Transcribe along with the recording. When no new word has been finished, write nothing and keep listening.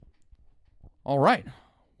All right.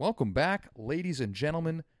 Welcome back, ladies and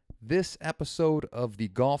gentlemen. This episode of the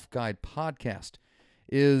Golf Guide podcast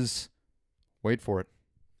is, wait for it.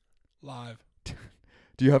 Live.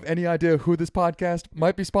 Do you have any idea who this podcast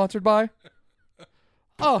might be sponsored by?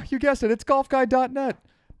 Oh, you guessed it. It's golfguide.net,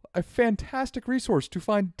 a fantastic resource to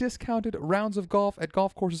find discounted rounds of golf at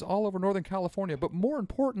golf courses all over Northern California. But more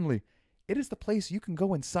importantly, it is the place you can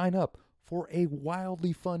go and sign up for a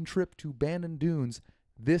wildly fun trip to Bandon Dunes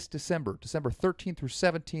this December 13th through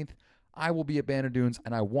 17th. I will be at Bandon Dunes,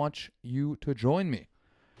 and I want you to join me.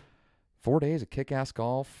 4 days of kick-ass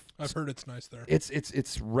golf. I've heard it's nice there.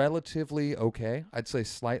 It's relatively okay. I'd say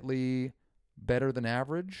slightly better than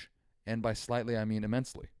average, and by slightly I mean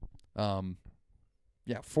immensely. 4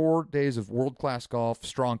 days of world-class golf,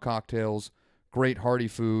 strong cocktails, great hearty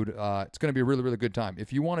food. It's going to be a really, really good time.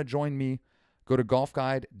 If you want to join me, go to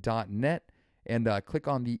golfguide.net and click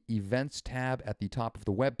on the events tab at the top of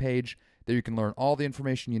the webpage. There you can learn all the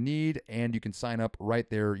information you need, and you can sign up right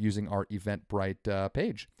there using our Eventbrite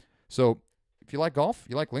page. So if you like golf,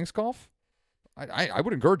 you like links golf, I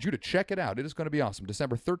would encourage you to check it out. It is going to be awesome.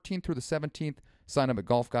 December 13th through the 17th. Sign up at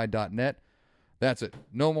golfguide.net. That's it.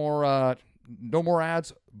 No more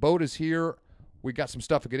ads. Boat is here. We got some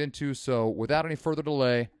stuff to get into. So without any further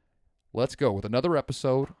delay, let's go with another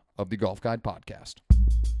episode of the Golf Guide podcast.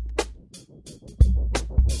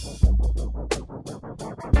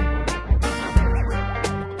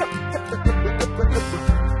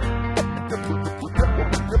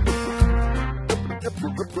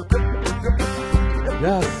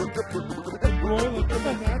 Yes.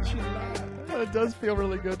 It does feel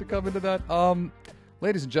really good to come into that.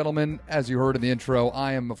 Ladies and gentlemen, as you heard in the intro,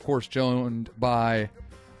 I am, of course, joined by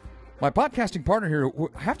my podcasting partner here.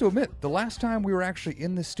 I have to admit, the last time we were actually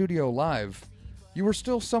in the studio live, you were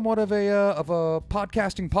still somewhat of a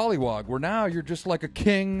podcasting pollywog, where now you're just like a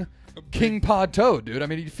king pod toad, dude. I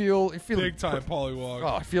mean, you feel big time pollywog.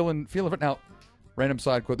 Oh, feeling it now. Random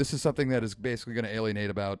side quote. This is something that is basically going to alienate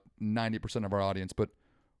about 90% of our audience. But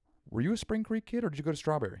were you a Spring Creek kid, or did you go to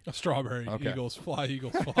Strawberry? A Strawberry. Okay. Eagles fly.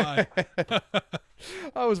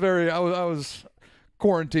 I was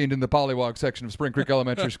quarantined in the pollywog section of Spring Creek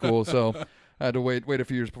Elementary School, so I had to wait a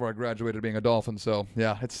few years before I graduated being a Dolphin. So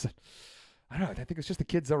yeah, it's. I don't know. I think it's just the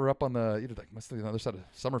kids that were up on the must be the other side of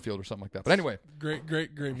Summerfield or something like that. But anyway, great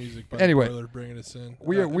music. By anyway, Broiler bringing us in.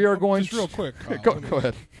 We are going just real quick. Go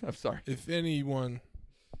ahead. I'm sorry. If anyone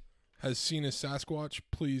has seen a Sasquatch,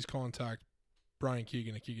 please contact Brian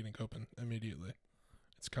Keegan at Keegan and Copen immediately.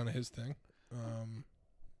 It's kind of his thing.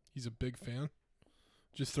 He's a big fan.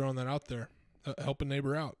 Just throwing that out there. Help a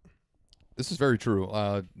neighbor out. This is very true.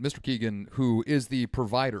 Mr. Keegan, who is the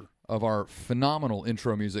provider of our phenomenal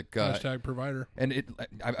intro music. Hashtag provider. And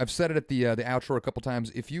I've said it at the outro a couple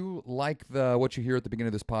times. If you like what you hear at the beginning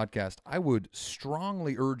of this podcast, I would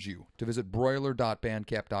strongly urge you to visit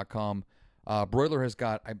broiler.bandcamp.com. Broiler has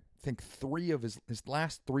got, I think, 3 of his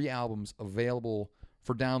last 3 albums available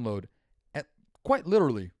for download at quite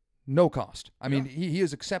literally no cost. I mean, he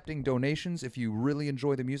is accepting donations. If you really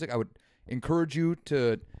enjoy the music, I would encourage you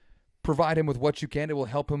to provide him with what you can. It will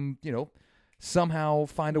help him, somehow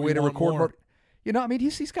find a way to record more. I mean,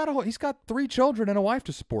 he's got 3 children and a wife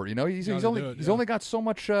to support. He's only got so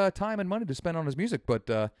much time and money to spend on his music.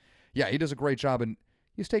 But he does a great job, and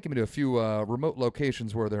he's taken me to a few remote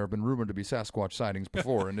locations where there have been rumored to be Sasquatch sightings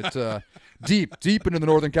before, and it's deep into the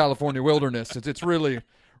Northern California wilderness. It's really,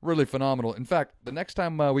 really phenomenal. In fact, the next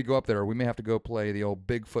time we go up there, we may have to go play the old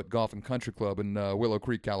Bigfoot Golf and Country Club in Willow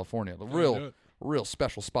Creek, California. A real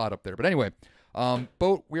special spot up there. But anyway,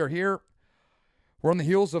 Boat, we are here. We're on the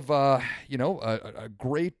heels of, a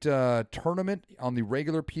great tournament on the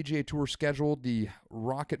regular PGA Tour schedule. The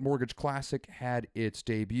Rocket Mortgage Classic had its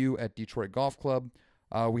debut at Detroit Golf Club.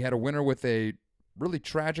 We had a winner with a really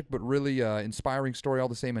tragic but really inspiring story all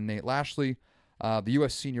the same in Nate Lashley. The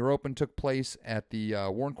U.S. Senior Open took place at the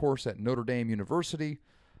Warren Course at Notre Dame University.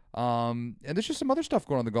 And there's just some other stuff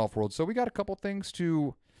going on in the golf world. So we got a couple things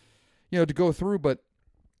to go through. But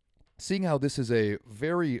seeing how this is a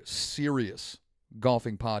very serious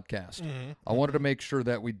golfing podcast, I wanted to make sure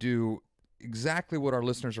that we do exactly what our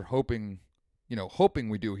listeners are hoping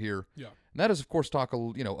we do here. Yeah. And that is, of course, talk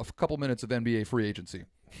a couple minutes of NBA free agency.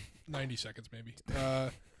 90 seconds, maybe.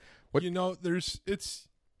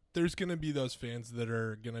 There's going to be those fans that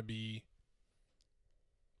are going to be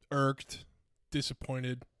irked,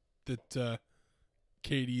 disappointed that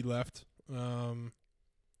KD left.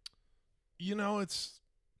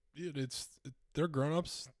 They're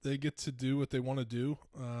grown-ups. They get to do what they want to do.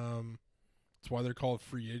 That's why they're called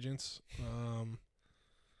free agents.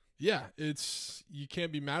 You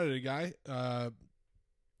can't be mad at a guy.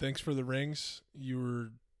 thanks for the rings. You were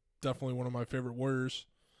definitely one of my favorite Warriors.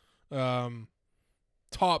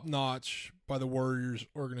 Top notch by the Warriors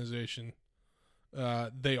organization.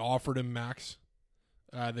 They offered him max.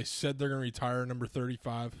 They said they're going to retire number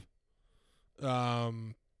 35.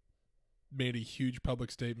 Made a huge public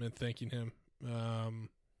statement thanking him.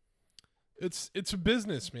 It's a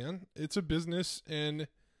business, man. It's a business, and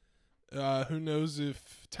who knows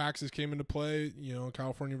if taxes came into play,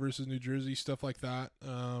 California versus New Jersey, stuff like that.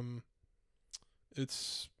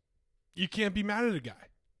 You can't be mad at a guy.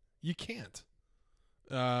 You can't.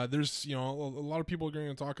 There's, a lot of people are going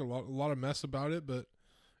to talk a lot of mess about it, but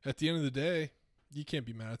at the end of the day, you can't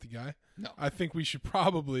be mad at the guy. No. I think we should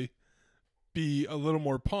probably be a little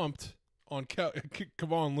more pumped on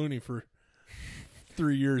Kevon Looney for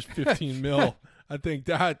 3 years, 15 mil. I think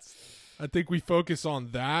we focus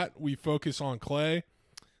on that. We focus on Clay.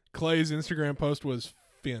 Clay's Instagram post was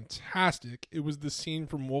fantastic. It was the scene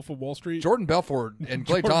from Wolf of Wall Street. Jordan Belfort and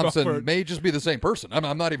Klay Thompson may just be the same person.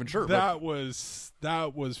 I'm not even sure. That was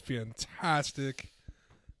fantastic.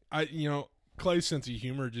 Clay's sense of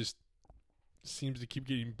humor just seems to keep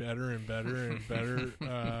getting better and better and better.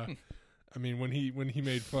 When he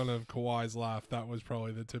made fun of Kawhi's laugh, that was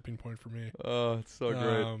probably the tipping point for me. Oh, it's so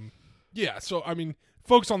great. Yeah, so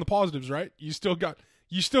focus on the positives, right? You still got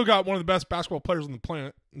one of the best basketball players on the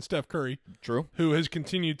planet, in Steph Curry. True. Who has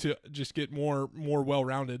continued to just get more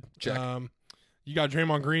well-rounded. Check. You got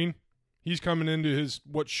Draymond Green. He's coming into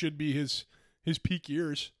what should be his peak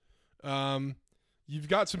years. You've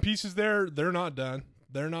got some pieces there. They're not done.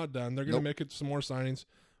 They're going to make it some more signings.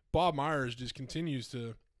 Bob Myers just continues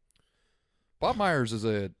to. Bob Myers is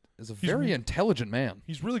a very intelligent man.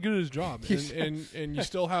 He's really good at his job, and you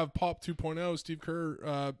still have Pop 2.0, Steve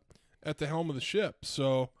Kerr, at the helm of the ship.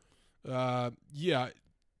 So,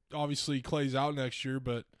 obviously Clay's out next year,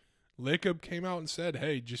 but Lacob came out and said,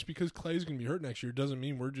 "Hey, just because Clay's going to be hurt next year doesn't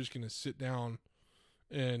mean we're just going to sit down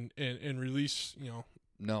and release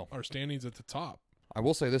our standings at the top." I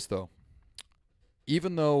will say this though,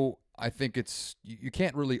 even though I think you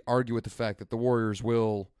can't really argue with the fact that the Warriors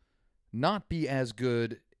will not be as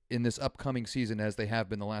good in this upcoming season as they have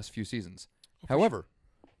been the last few seasons. However,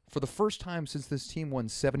 for the first time since this team won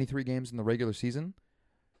 73 games in the regular season,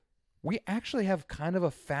 we actually have kind of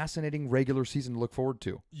a fascinating regular season to look forward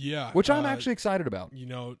to. Yeah. Which I'm actually excited about.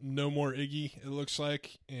 No more Iggy, it looks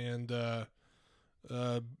like, and it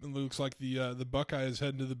looks like the Buckeyes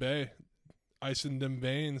heading to the Bay, icing them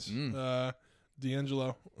veins.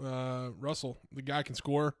 D'Angelo Russell, the guy can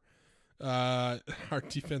score. Our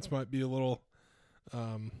defense might be a little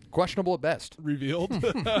questionable at best. Revealed.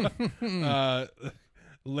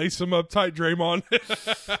 Lace them up tight, Draymond.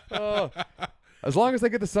 As long as they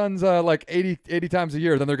get the Suns 80 times a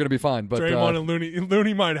year, then they're going to be fine. But Draymond and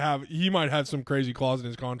Looney might have some crazy clause in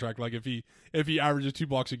his contract. Like if he averages 2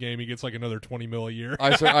 blocks a game, he gets like another $20 million a year.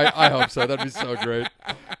 I hope so. That'd be so great.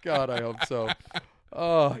 God, I hope so.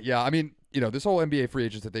 Yeah. This whole NBA free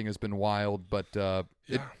agency thing has been wild, but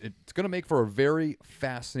it's going to make for a very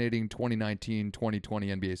fascinating 2019-2020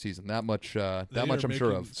 NBA season. That much I'm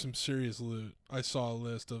sure of. Some serious loot. I saw a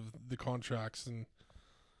list of the contracts, and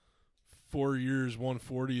 4 years,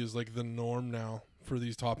 140 is like the norm now for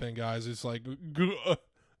these top end guys. It's like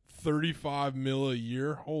 $35 million a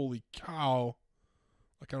year. Holy cow!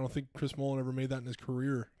 Like I don't think Chris Mullin ever made that in his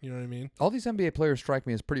career. You know what I mean? All these NBA players strike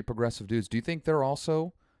me as pretty progressive dudes. Do you think they're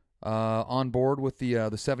also on board with the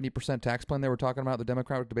 70% tax plan they were talking about at the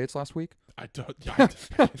Democratic debates last week? I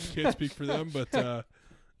can't speak for them, but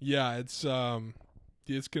it's going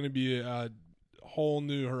to be a whole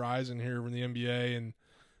new horizon here in the NBA and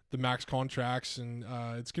the max contracts, and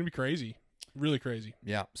it's going to be crazy, really crazy.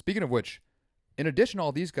 Yeah. Speaking of which, in addition to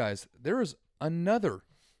all these guys, there is another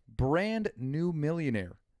brand new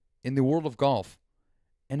millionaire in the world of golf,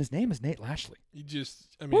 and his name is Nate Lashley.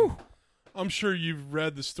 Woo! I'm sure you've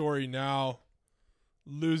read the story now,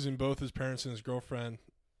 losing both his parents and his girlfriend,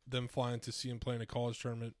 them flying to see him play in a college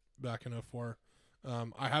tournament back in 2004.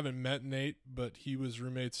 I haven't met Nate, but he was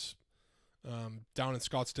roommates down in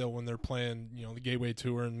Scottsdale when they're playing, the Gateway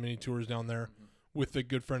Tour and mini tours down there with a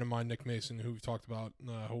good friend of mine, Nick Mason, who we've talked about,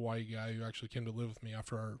 Hawaii guy who actually came to live with me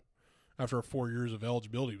after our 4 years of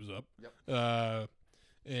eligibility was up. Yep.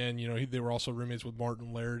 And, they were also roommates with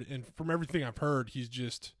Martin Laird. And from everything I've heard, he's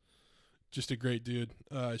just a great dude.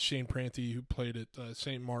 Shane Pranty, who played at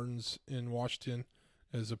St. Martin's in Washington,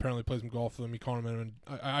 has apparently played some golf with him. He commented, and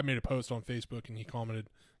I made a post on Facebook, and he commented,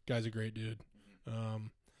 "Guy's a great dude."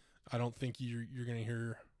 I don't think you're going to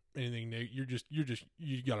hear anything negative.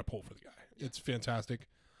 You got to pull for the guy. It's fantastic.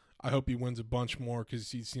 I hope he wins a bunch more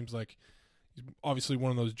because he seems like He's obviously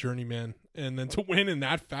one of those journeymen, and then to win in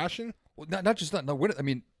that fashion, Well, not just that. No, win it. I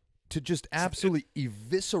mean, to just absolutely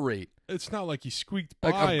eviscerate. it's not like he squeaked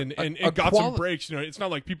Like by a and got some quali- breaks. You know, it's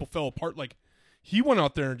not like people fell apart. Like he went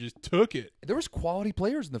out there and just took it. There was quality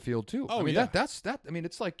players in the field too. Oh, I mean, yeah. that's. I mean,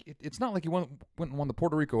 it's like it's not like he went and won the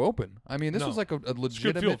Puerto Rico Open. I mean, this No. was like a It's good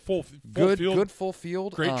legitimate, field, full good, field, good full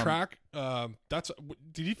field, great track.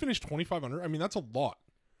 Did he finish 25 under? I mean, that's a lot.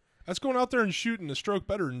 That's going out there and shooting a stroke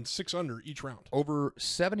better than 6 under each round. Over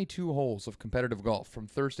 72 holes of competitive golf from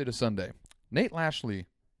Thursday to Sunday. Nate Lashley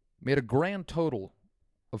made a grand total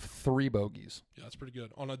of 3 bogeys Yeah, that's pretty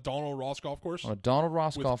good on a Donald Ross golf course. on a Donald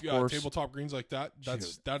Ross With golf course. tabletop greens like that.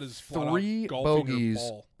 That is flat 3 out golfing your bogeys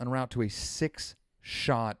ball. en route to a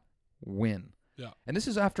 6-shot win. Yeah. And this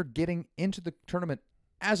is after getting into the tournament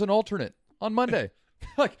as an alternate on Monday.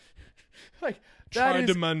 like that Tried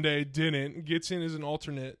is to Monday, didn't. Gets in as an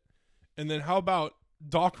alternate. And then how about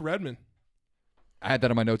Doc Redman? I had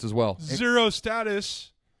that in my notes as well. 0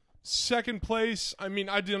 status, second place. I mean,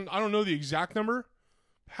 I don't know the exact number.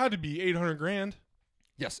 Had to be 800 grand.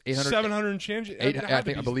 Yes, 800 700 and change. I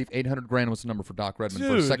believe 800 grand was the number for Doc Redman for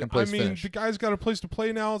a Dude, second place I mean, finish. the guy's got a place to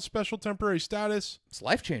play now. Special temporary status. It's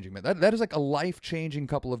life changing, man. That is like a life changing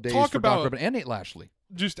couple of days Talk for about- Doc Redman and Nate Lashley.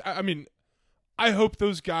 Just, I mean, I hope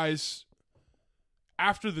those guys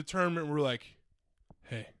after the tournament were like,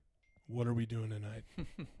 "Hey, what are we doing tonight?"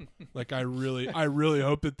 Like, I really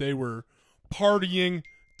hope that they were partying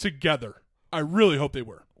together. I really hope they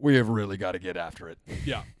were. We have really got to get after it.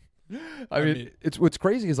 Yeah. I mean, mean- it's what's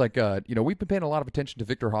crazy is like we've been paying a lot of attention to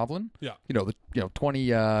Victor Hovland. Yeah. 20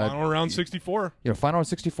 Final round 64. final round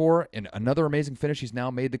 64 and another amazing finish. He's now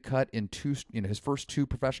made the cut in his first 2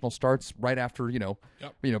 professional starts right after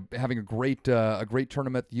having a great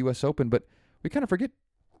tournament at the U.S. Open. But we kind of forget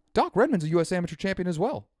Doc Redman's a U.S. Amateur champion as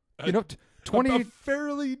well. 20 a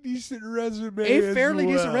fairly decent resume. a fairly as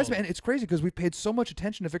decent well. resume, and it's crazy because we've paid so much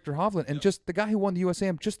attention to Victor Hovland and just the guy who won the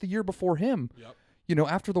USAM just the year before him. Yep.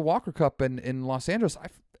 After the Walker Cup in Los Angeles,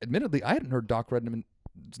 admittedly I hadn't heard Doc Redman's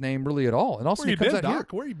name really at all, and also Where you he comes been, out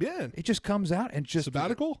Doc? Where you been? here. It just comes out and just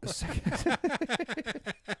Sabbatical?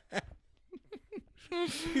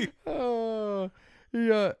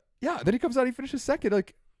 Then he comes out, he finishes second.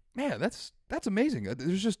 Like, man, that's amazing.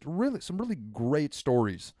 There's just some really great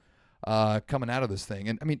stories coming out of this thing.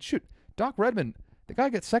 And I mean, shoot, Doc Redman, the guy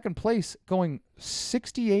gets second place going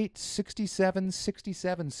 68, 67,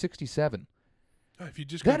 67, 67. If you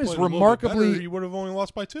just That could've is played a little bit remarkably- better, you would have only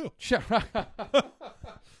lost by 2.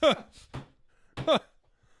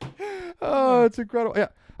 Oh, it's incredible. Yeah.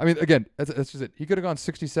 I mean, again, that's just it. He could have gone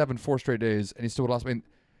 67 4 straight days, and he still would have lost. I mean,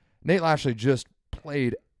 Nate Lashley just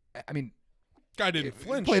played. I mean, Guy didn't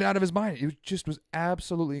flinch. played out of his mind. He was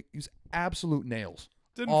absolute nails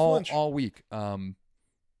Didn't all flinch. all week. God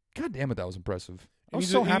damn it, that was impressive. I was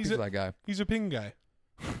He's so a- happy he's for a- that guy. He's a ping guy.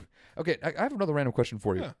 Okay, I have another random question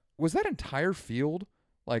for you. Yeah. Was that entire field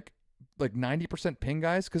like 90% ping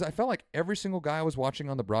guys? Because I felt like every single guy I was watching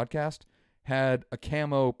on the broadcast had a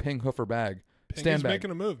camo ping hoofer bag. Ping Stand is bag.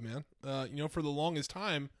 making a move, man. For the longest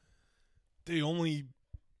time, they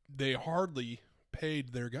hardly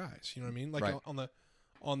paid their guys. You know what I mean? Like Right.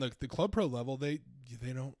 on the club pro level, they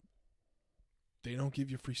don't give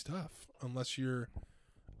you free stuff unless you're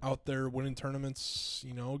out there winning tournaments.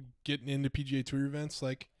 Getting into PGA Tour events.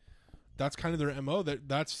 Like that's kind of their MO.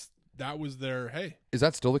 That was their hey. Is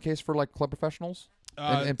that still the case for like club professionals?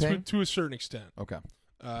 And paying? To a certain extent. Okay.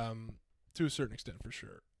 To a certain extent, for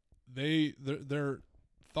sure. Their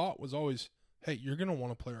thought was always, hey, you're going to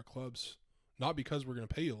want to play our clubs, not because we're going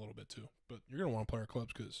to pay you a little bit too, but you're going to want to play our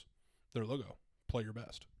clubs because their logo, play your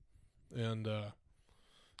best. And,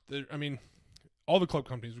 I mean, all the club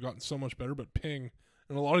companies have gotten so much better, but Ping,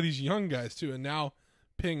 and a lot of these young guys too, and now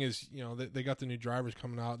Ping is, they got the new drivers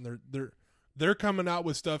coming out, and they're coming out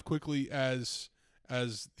with stuff quickly as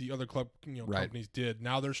the other club Right. companies did.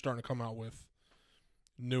 Now they're starting to come out with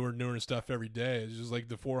newer stuff every day. It's just like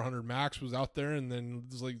the 400 Max was out there, and then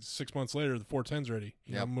it's like 6 months later the 410's ready.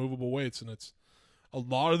 Yep. Movable weights, and it's a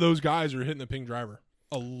lot of those guys are hitting the Ping driver.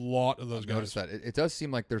 A lot of those I've guys. noticed that. It does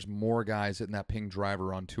seem like there's more guys hitting that ping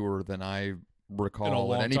driver on tour than I recall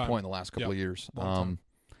long at any time. point in the last couple Yep. of years. Long time.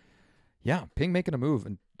 Yeah, Ping making a move,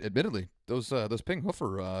 and admittedly, those Ping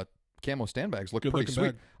hoofer camo stand bags look Good pretty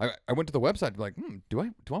looking sweet. I went to the website and be like, do I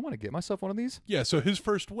want to get myself one of these? Yeah, so his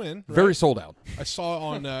first win. Right? Very sold out. I saw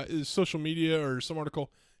on his social media or some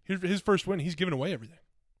article. His first win, he's giving away everything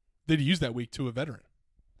that he used that week to a veteran.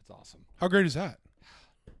 That's awesome. How great is that?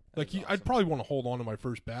 That is I'd awesome. probably want to hold on to my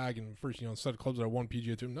first bag and first set of clubs that I won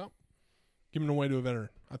PGA Tour. No, giving away to a veteran.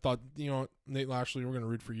 I thought Nate Lashley, we're going to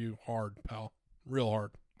root for you hard, pal, real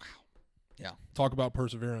hard. Yeah. Talk about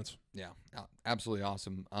perseverance. Yeah, absolutely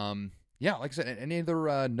awesome. Yeah, like I said, any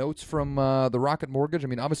other notes from the Rocket Mortgage? I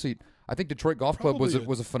mean, obviously, I think Detroit Golf Club Probably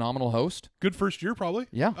was a phenomenal host. Good first year, probably.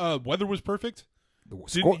 Yeah. Weather was perfect. The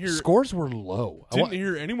scores were low. Didn't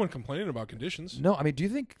hear anyone complaining about conditions. No, I mean, do you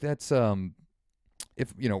think that's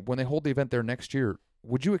if when they hold the event there next year,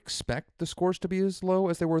 would you expect the scores to be as low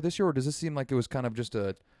as they were this year, or does this seem like it was kind of just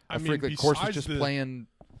a freak? The course was just playing.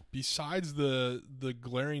 Besides the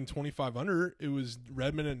glaring 25 under, it was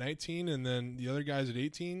Redmond at 19 and then the other guys at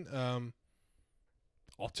 18.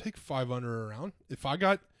 I'll take 5 under around. If I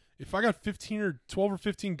got 15 or 12 or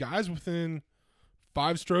 15 guys within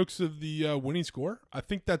 5 strokes of the winning score, I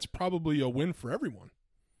think that's probably a win for everyone.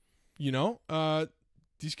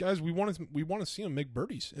 These guys, we want to see them make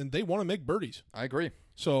birdies, and they want to make birdies. I agree.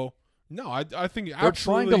 So no, I think they're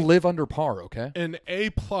trying to live under par. Okay, an A+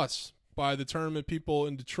 by the tournament people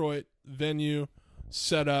in Detroit, venue,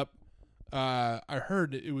 setup. I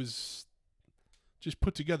heard it was just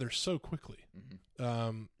put together so quickly.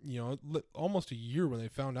 Mm-hmm. Almost a year when they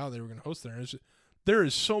found out they were going to host there. There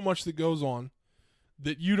is so much that goes on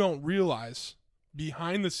that you don't realize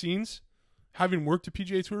behind the scenes. Having worked a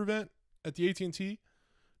PGA Tour event at the AT&T,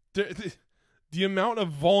 the amount of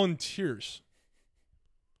volunteers,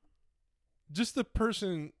 just the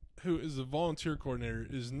person who is the volunteer coordinator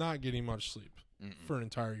is not getting much sleep for an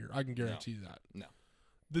entire year. I can guarantee that. No.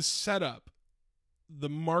 The setup, the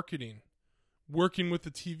marketing, working with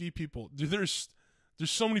the TV people. There's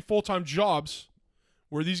so many full-time jobs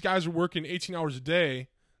where these guys are working 18 hours a day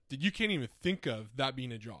that you can't even think of that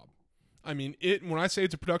being a job. I mean, when I say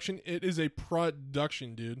it's a production, it is a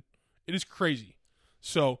production, dude. It is crazy.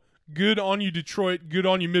 So, good on you, Detroit. Good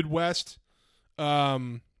on you, Midwest.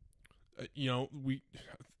 I'm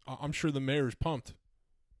sure the mayor's pumped.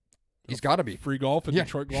 He's got to be. Free golf at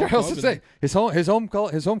Detroit Golf Club. I was to say his home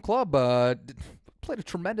club played a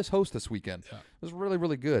tremendous host this weekend. Yeah. It was really,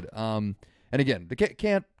 really good. And again,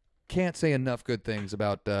 can't say enough good things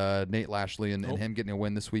about Nate Lashley and him getting a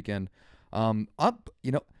win this weekend. Even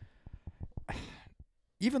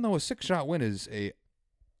though a 6-shot win is a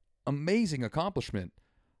amazing accomplishment,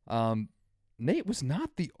 Nate was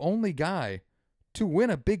not the only guy to win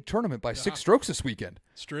a big tournament by 6 strokes this weekend.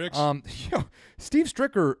 Strix. Steve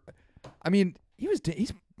Stricker,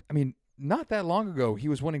 not that long ago he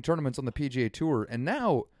was winning tournaments on the PGA Tour, and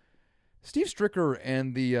now Steve Stricker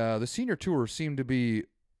and the Senior Tour seem to be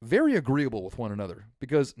very agreeable with one another,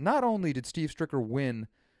 because not only did Steve Stricker win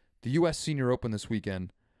the U.S. Senior Open this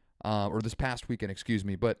weekend, or this past weekend, excuse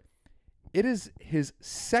me, but it is his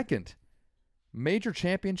second major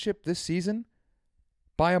championship this season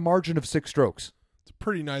by a margin of 6 strokes. It's a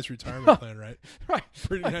pretty nice retirement plan, right? Right.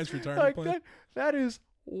 Pretty nice retirement plan. That is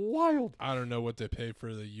wild. I don't know what they pay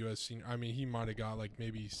for the U.S. Senior. I mean, he might have got like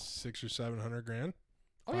maybe $600,000 or $700,000.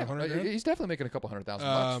 Oh yeah, he's definitely making a couple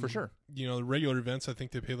 $100,000 for sure. The regular events, I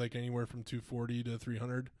think they pay like anywhere from $240 to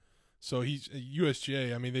 $300. So he's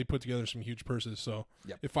USGA. I mean, they put together some huge purses. So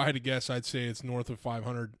if I had to guess, I'd say it's north of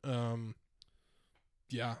 500.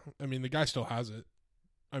 Yeah, I mean the guy still has it.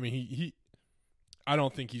 I mean he I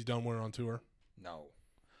don't think he's done winning on tour. No,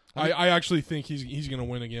 I actually think he's going to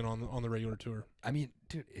win again on the regular tour. I mean,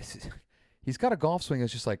 dude, he's got a golf swing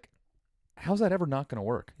that's just like, how's that ever not going to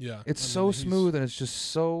work? Yeah, it's so smooth and it's just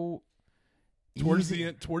so towards easy.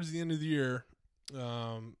 the end of the year.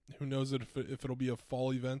 Who knows if it'll be a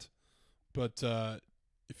fall event, but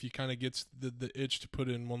if he kind of gets the itch to put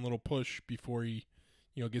in one little push before he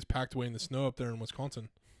gets packed away in the snow up there in Wisconsin,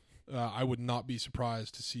 I would not be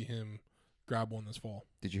surprised to see him grab one this fall.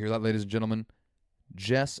 Did you hear that, ladies and gentlemen?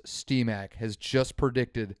 Jess Steemack has just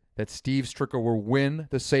predicted that Steve Stricker will win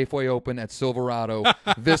the Safeway Open at Silverado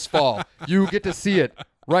this fall. You get to see it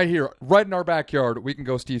right here, right in our backyard. We can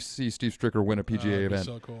go see Steve Stricker win a PGA event.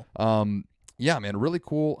 So cool. Yeah, man, really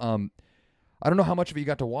cool. I don't know how much of it you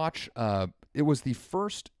got to watch. It was the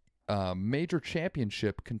first major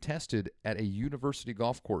championship contested at a university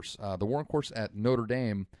golf course. The Warren course at Notre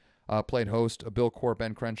Dame played host. Bill Core,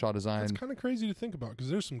 Ben Crenshaw design. It's kind of crazy to think about because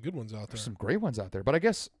there's some good ones out there. There's some great ones out there, but I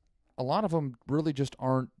guess a lot of them really just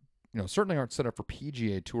aren't. Certainly aren't set up for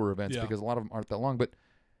PGA Tour events because a lot of them aren't that long. But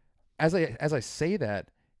as I say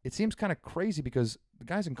that, it seems kind of crazy because the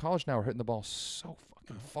guys in college now are hitting the ball so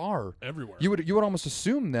fucking far everywhere. You would almost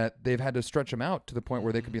assume that they've had to stretch them out to the point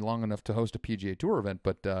where they could be long enough to host a PGA Tour event.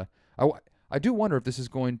 But I do wonder if this is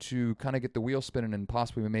going to kind of get the wheel spinning and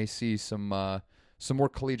possibly we may see some more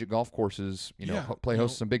collegiate golf courses,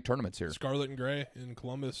 host some big tournaments here. Scarlet and Gray in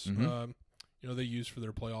Columbus, they use for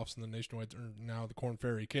their playoffs in the Nationwide, or now the Korn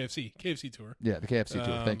Ferry KFC Tour. Yeah, the KFC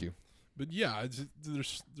Tour. Thank you. But yeah,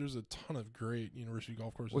 there's a ton of great university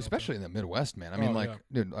golf courses. Well, especially in the Midwest, man. I mean,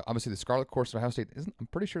 dude, obviously the Scarlet Course at Ohio State isn't. I'm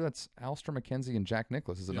pretty sure that's Alistair McKenzie and Jack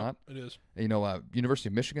Nicklaus, is it not? It is. University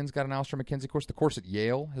of Michigan's got an Alistair McKenzie course. The course at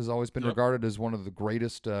Yale has always been regarded as one of the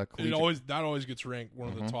greatest collegiate. That always gets ranked one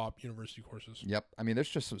of the top university courses. Yep. I mean, there's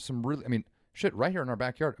just some really. I mean, shit, right here in our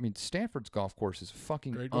backyard. I mean, Stanford's golf course is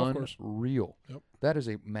fucking unreal. Yep. That is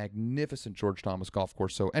a magnificent George Thomas golf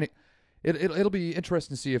course. So, it'll be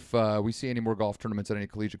interesting to see if we see any more golf tournaments at any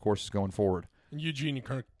collegiate courses going forward. And Eugene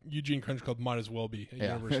Country Club might as well be a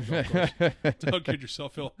university golf course. Don't kid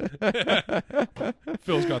yourself, Phil.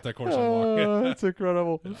 Phil's got that course on lock. That's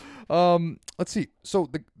incredible. Let's see. So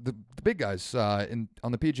the big guys on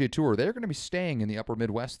the PGA Tour, they're going to be staying in the Upper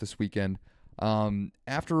Midwest this weekend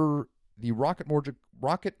after the Rocket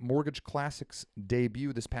Mortgage Classic's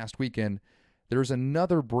debut this past weekend. There's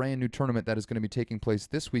another brand new tournament that is going to be taking place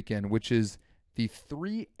this weekend, which is the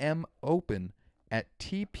 3M Open at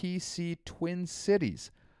TPC Twin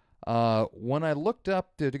Cities. When I looked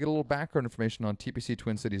up to get a little background information on TPC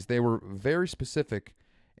Twin Cities, they were very specific,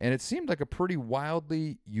 and it seemed like a pretty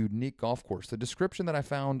wildly unique golf course. The description that I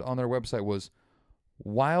found on their website was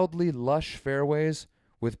wildly lush fairways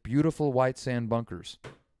with beautiful white sand bunkers.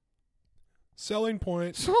 Selling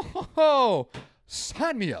point. So,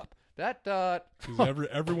 sign me up. That because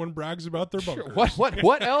everyone brags about their bunkers.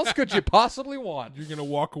 What else could you possibly want? You're gonna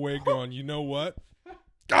walk away going, you know what?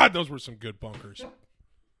 God, those were some good bunkers.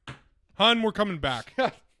 Hun, we're coming back.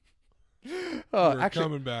 Actually,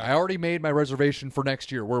 coming back. I already made my reservation for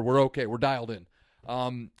next year. We're okay. We're dialed in.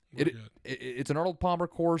 It's an Arnold Palmer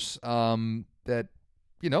course that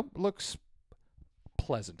looks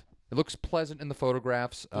pleasant. It looks pleasant in the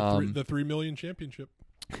photographs. The $3 million championship.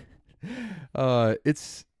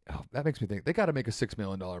 That makes me think they got to make a $6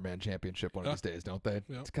 million man championship one of these days, don't they?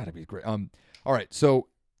 Yeah. It's got to be great. All right, so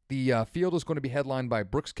the field is going to be headlined by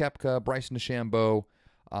Brooks Koepka, Bryson DeChambeau,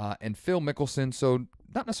 and Phil Mickelson. So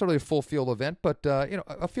not necessarily a full field event, but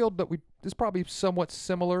a field that is probably somewhat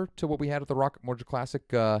similar to what we had at the Rocket Mortgage Classic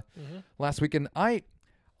last weekend. I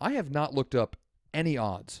have not looked up any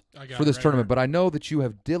odds for this tournament, but I know that you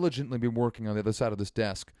have diligently been working on the other side of this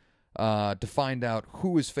desk to find out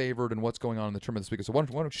who is favored and what's going on in the tournament this week. So why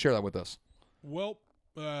don't you share that with us? Well,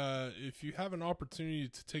 if you have an opportunity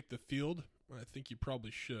to take the field, I think you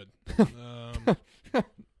probably should.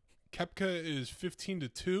 Koepka is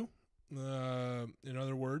 15-2. In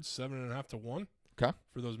other words, 7.5-1. Okay.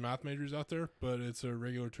 For those math majors out there, but it's a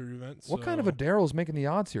regular tour event. What kind of a Daryl's making the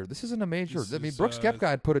odds here? This isn't a major. Brooks Koepka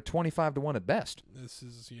had put it 25-1 at best. This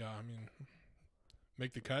is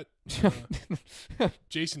make the cut.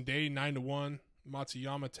 Jason Day 9-1,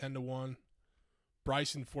 Matsuyama 10-1,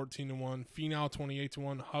 Bryson 14-1, Finau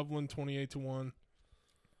 28-1, Hovland 28-1.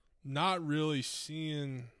 Not really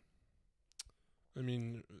seeing.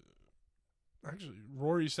 Actually,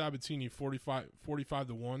 Rory Sabatini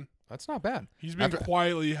 45-1. That's not bad. He's been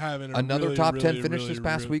quietly having another top 10 finish this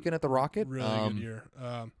past weekend at the Rocket. Really good year.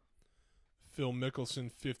 Phil Mickelson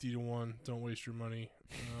 50-1. Don't waste your money.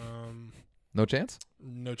 No chance?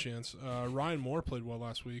 No chance. Ryan Moore played well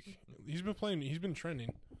last week. He's been playing. He's been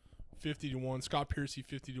trending. 50-1. Scott Piercy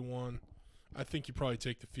 50-1. I think you probably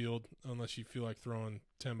take the field unless you feel like throwing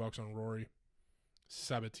 $10 on Rory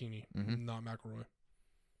Sabatini, not McIlroy.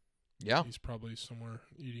 Yeah, he's probably somewhere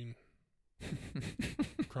eating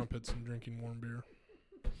crumpets and drinking warm beer.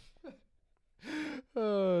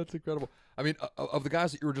 It's incredible. I mean, of the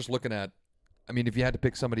guys that you were just looking at, I mean, if you had to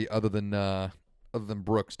pick somebody other than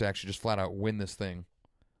Brooks to actually just flat out win this thing,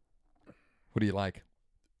 who do you like?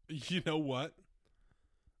 You know what?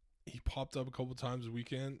 He popped up a couple times this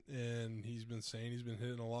weekend, and he's been saying he's been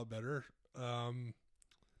hitting a lot better.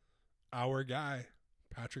 Our guy,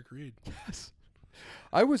 Patrick Reed. Yes.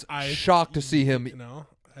 I was shocked to see him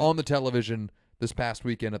on the television this past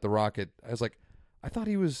weekend at the Rocket. I was like, I thought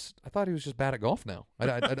he was just bad at golf now.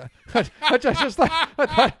 I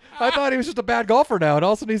thought he was just a bad golfer now, and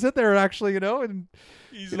all of a sudden he's in there actually, and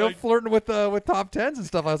he's flirting with top tens and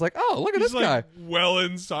stuff. I was like, oh, look at this guy. Well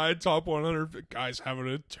inside top 100. The guy's having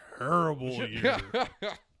a terrible year.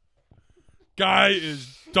 Guy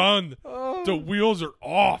is done. Oh. The wheels are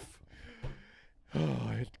off.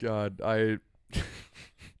 Oh God,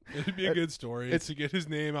 It'd be a good story. It's to get his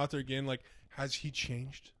name out there again. Like, has he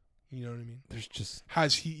changed? You know what I mean?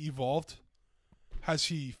 Has he evolved? Has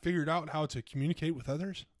he figured out how to communicate with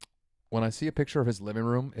others? When I see a picture of his living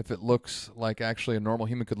room, if it looks like actually a normal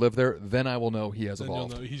human could live there, then I will know he has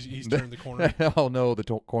evolved. You'll know he's turned the corner. I'll know the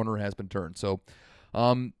corner has been turned. So,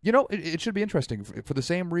 it should be interesting. For the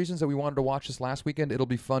same reasons that we wanted to watch this last weekend, it'll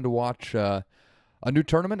be fun to watch a new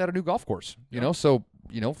tournament at a new golf course. You know, so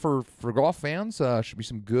for golf fans, should be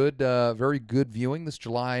some good, very good viewing this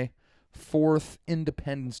July 4th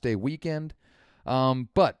Independence Day weekend.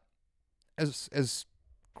 But as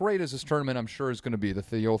great as this tournament, I'm sure, is going to be,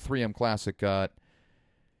 the old 3M Classic,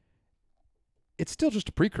 it's still just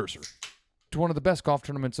a precursor to one of the best golf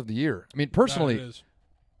tournaments of the year. I mean, personally,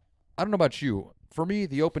 I don't know about you. For me,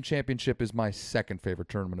 the Open Championship is my second favorite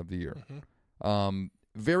tournament of the year. Mm-hmm.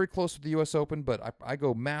 Very close with the U.S. Open, but I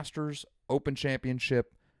go Masters, Open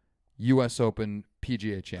Championship, U.S. Open,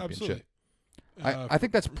 PGA Championship. I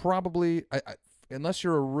think that's probably, unless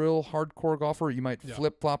you're a real hardcore golfer, you might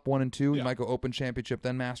flip-flop 1 and 2. You might go Open Championship,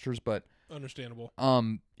 then Masters, but understandable.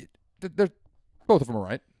 They're both of them are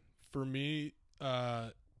right. For me,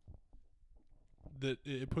 that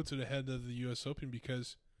it puts it ahead of the U.S. Open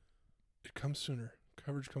because it comes sooner.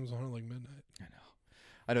 Coverage comes on at like midnight.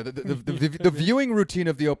 I know. The viewing routine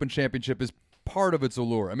of the Open Championship is part of its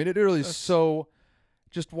allure. I mean, it really is so.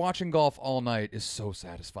 Just watching golf all night is so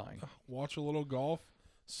satisfying. Watch a little golf.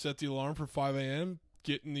 Set the alarm for 5 a.m.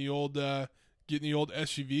 Get in the old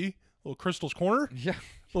SUV. Little Crystal's Corner. Yeah.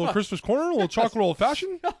 Little Crystal's Corner. A little chocolate old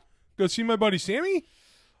fashioned. Go see my buddy Sammy.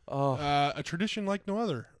 A tradition like no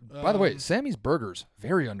other. By the way, Sammy's Burgers,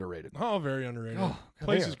 very underrated. Oh, very underrated. God,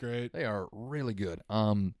 Place is great. They are really good.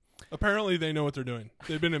 Apparently, they know what they're doing.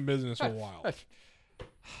 They've been in business a while.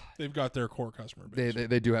 They've got their core customer base.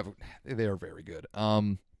 They do have. They are very good.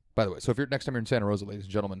 By the way, so if you're next time you're in Santa Rosa, ladies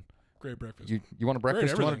and gentlemen, great breakfast. You want a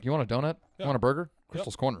breakfast? You want a donut? You want a burger?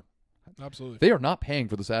 Crystal's Corner. Absolutely. They are not paying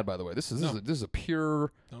for this ad, by the way. This is a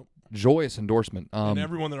pure joyous endorsement. And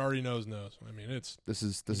everyone that already knows. I mean, this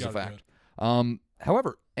is a fact.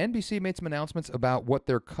 However, NBC made some announcements about what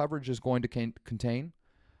their coverage is going to contain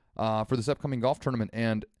for this upcoming golf tournament,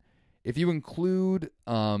 and if you include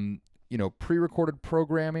pre-recorded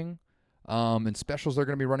programming and specials they're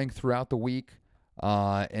going to be running throughout the week,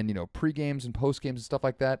 and pre-games and post-games and stuff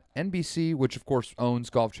like that, NBC, which of course owns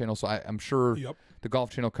Golf Channel, so I'm sure the Golf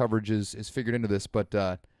Channel coverage is figured into this, but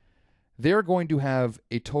they're going to have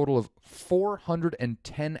a total of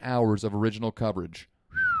 410 hours of original coverage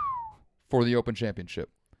for the Open Championship.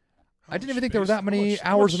 I didn't even think there were that many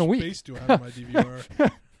hours in a week. How much space do I have in my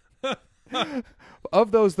DVR?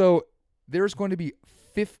 Of those, though, there's going to be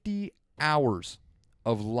 50 hours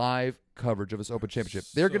of live coverage of this Open Championship.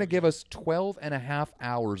 They're going to give us 12 and a half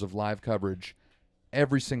hours of live coverage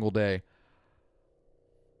every single day.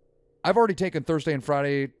 I've already taken Thursday and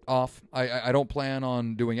Friday off. I don't plan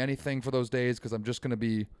on doing anything for those days because I'm just going to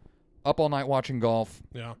be up all night watching golf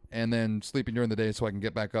and then sleeping during the day so I can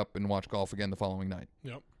get back up and watch golf again the following night.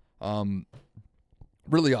 Yep.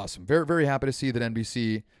 Really awesome. Very, very happy to see that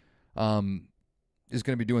NBC is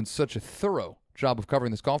going to be doing such a thorough job of covering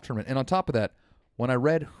this golf tournament. And on top of that, when I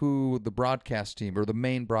read who the broadcast team or the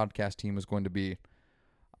main broadcast team was going to be,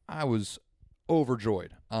 I was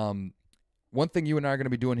overjoyed. One thing you and I are going to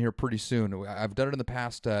be doing here pretty soon, I've done it in the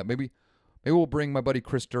past. Maybe we'll bring my buddy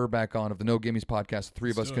Chris Durr back on of the No Gimmies podcast. The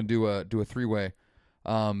three of us can do a three-way.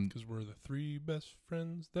 Because we're the three best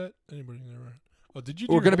friends that anybody can ever. Oh, did you?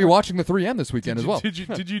 We're going to be watching the 3M this weekend as well. Did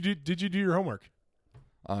you do your homework?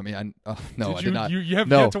 I mean, no, I did not. You have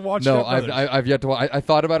yet to watch. No, I've yet to. I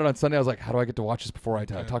thought about it on Sunday. I was like, how do I get to watch this before I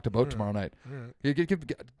talk to Boat tomorrow night?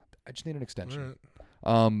 I just need an extension.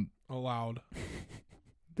 Allowed.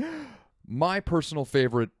 My personal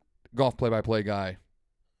favorite golf play-by-play guy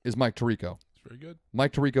is Mike Tirico. It's very good.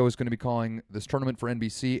 Mike Tirico is going to be calling this tournament for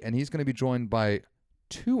NBC, and he's going to be joined by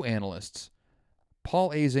two analysts,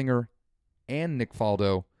 Paul Azinger and Nick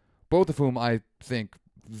Faldo, both of whom I think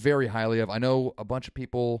very highly of. I know a bunch of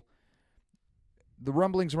people, the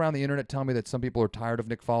rumblings around the internet tell me that some people are tired of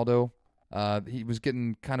Nick Faldo. He was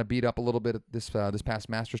getting kind of beat up a little bit at this past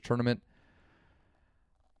Masters tournament.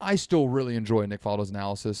 I still really enjoy Nick Faldo's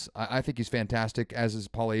analysis. I think he's fantastic, as is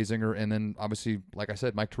Paul Azinger. And then, obviously, like I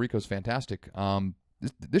said, Mike Tirico's fantastic.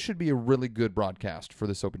 This should be a really good broadcast for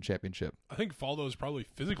this Open Championship. I think Faldo is probably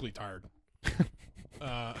physically tired.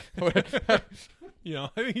 I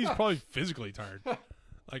think he's probably physically tired.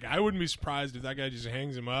 Like, I wouldn't be surprised if that guy just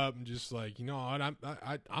hangs him up and just like,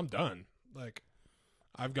 I'm done. Like,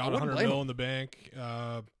 I've got $100 million in the bank.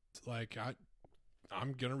 I'm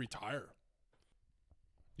gonna retire.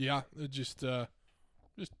 Yeah, just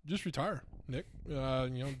retire, Nick.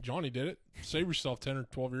 Johnny did it. Save yourself 10 or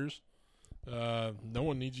 12 years. No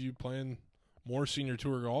one needs you playing more senior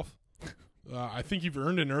tour golf. I think you've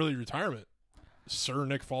earned an early retirement, Sir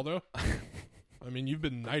Nick Faldo. I mean, you've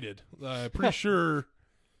been knighted. Pretty sure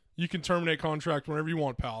you can terminate contract whenever you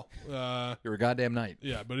want, pal. You're a goddamn knight.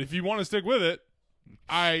 Yeah, but if you want to stick with it,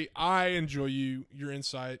 I enjoy your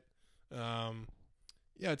insight.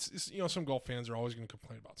 Yeah, it's some golf fans are always going to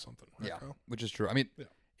complain about something. Right, Yeah, Kyle? which is true. I mean, Yeah.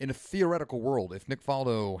 in a theoretical world, if Nick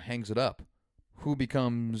Faldo hangs it up, who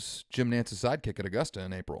becomes Jim Nance's sidekick at Augusta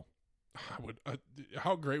in April? I would.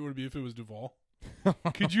 How great would it be if it was Duval?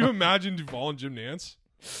 Could you imagine Duval and Jim Nance?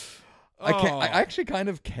 I can't. I Oh, actually kind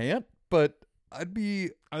of can't, but I'd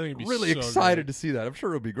be I think it'd be really so excited great. to see that. I'm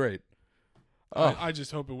sure it would be great. Oh, I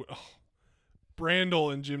just hope it would. Oh.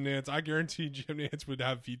 Brandel and Jim Nance. I guarantee Jim Nance would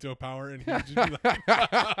have veto power, and he would just be like,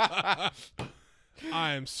 "I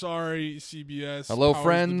am sorry, CBS. hello, powers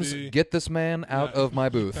friends. to be." Get this man out Yeah. of my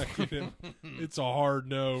booth. Yeah, get him. It's a hard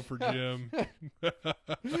no for Jim.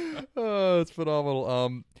 Oh, it's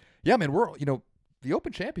phenomenal. Yeah, man, the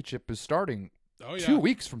Open Championship is starting Oh yeah. 2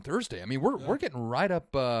 weeks from Thursday. I mean, we're Yeah. getting right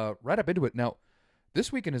up into it now.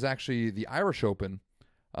 This weekend is actually the Irish Open,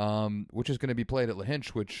 which is going to be played at Lahinch,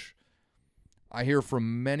 which I hear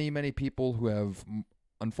from many people who have,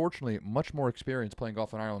 unfortunately, much more experience playing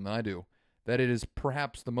golf in Ireland than I do, that it is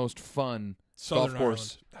perhaps the most fun Southern golf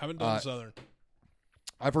course. Ireland. Haven't done Southern.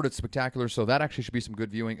 I've heard it's spectacular, so that actually should be some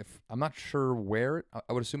good viewing. If I'm not sure where,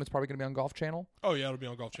 I would assume it's probably going to be on Golf Channel. Oh yeah, it'll be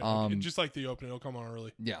on Golf Channel. Just like the Open, it'll come on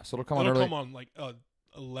early. Yeah, so it'll come on It'll early. come on like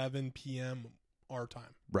 11 p.m. our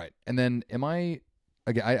time. Right. And then I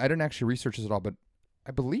didn't actually research this at all, but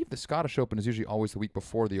I believe the Scottish Open is usually always the week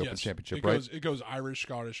before the Open Yes, Championship, it goes Irish,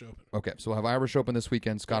 Scottish Open. Okay, so we'll have Irish Open this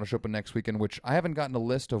weekend, Scottish Open next weekend, which I haven't gotten a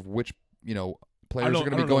list of which, players are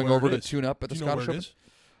going to be going over to tune up at the Scottish Open.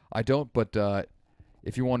 I don't, but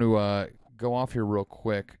if you want to go off here real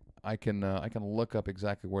quick, I can look up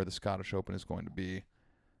exactly where the Scottish Open is going to be.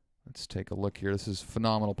 Let's take a look here. This is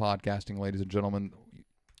phenomenal podcasting, ladies and gentlemen.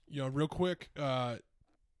 Real quick,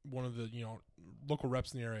 one of the local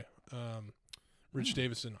reps in the area, Rich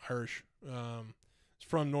Davison, Irish, is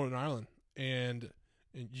from Northern Ireland, and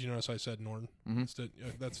you notice I said Northern.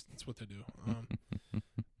 Mm-hmm. That's what they do.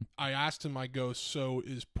 I asked him, I go, so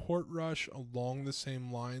is Portrush along the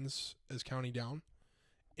same lines as County Down?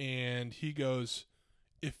 And he goes,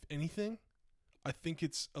 if anything, I think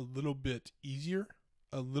it's a little bit easier,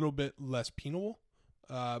 a little bit less penal,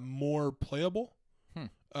 more playable.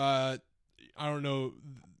 I don't know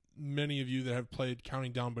many of you that have played County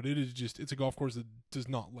Down, but it's a golf course that does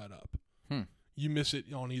not let up. You miss it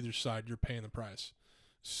on either side, you're paying the price.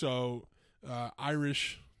 So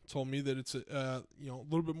Irish told me that it's a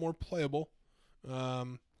little bit more playable.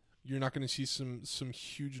 You're not going to see some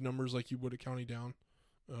huge numbers like you would at County Down.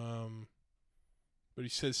 But he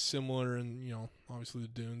says similar, and obviously the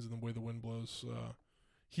dunes and the way the wind blows.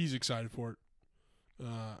 He's excited for it,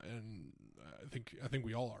 and I think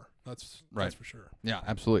we all are. That's for sure. Yeah,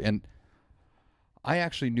 absolutely. And I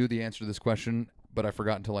actually knew the answer to this question, but I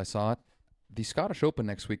forgot until I saw it. The Scottish Open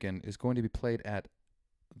next weekend is going to be played at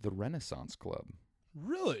the Renaissance Club.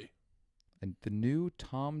 Really? And the new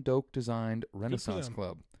Tom Doak designed Renaissance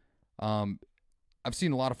Club. I've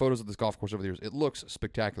seen a lot of photos of this golf course over the years. It looks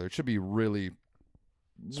spectacular. It should be really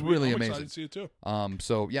I'm amazing. excited to see it too.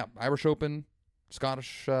 So yeah, Irish Open,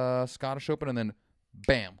 Scottish Open, and then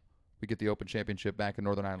bam, we get the Open Championship back in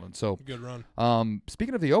Northern Ireland. So good run.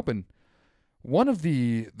 Speaking of the Open, one of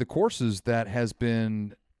the courses that has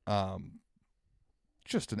been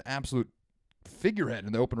just an absolute figurehead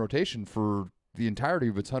in the Open rotation for the entirety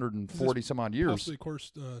of its 140 some odd years. Possibly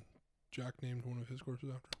course Jack named one of his courses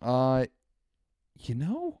after. Is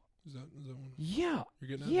that one? Yeah.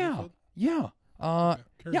 You're getting Yeah.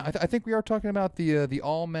 Okay, Yeah, I think we are talking about the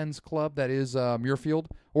all men's club that is Muirfield,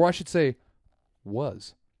 or I should say,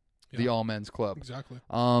 was the all men's club. Exactly.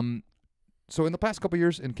 So in the past couple of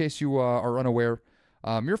years, in case you are unaware,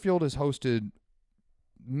 Muirfield has hosted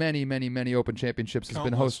many Open Championships. Has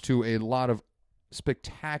been host to a lot of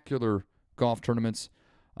spectacular golf tournaments.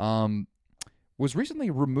 Was recently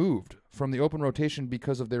removed from the Open rotation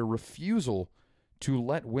because of their refusal to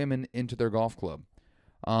let women into their golf club.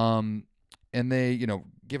 And they,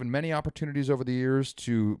 given many opportunities over the years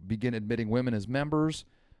to begin admitting women as members,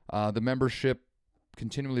 the membership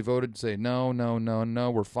continually voted to say, no,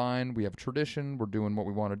 we're fine. We have a tradition. We're doing what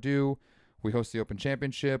we want to do. We host the Open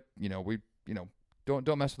Championship.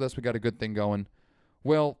 Don't mess with us. We got a good thing going.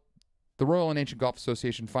 Well, the Royal and Ancient Golf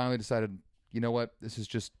Association finally decided, you know what, this is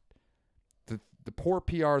just, the poor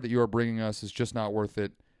PR that you are bringing us is just not worth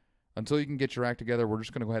it. Until you can get your act together, we're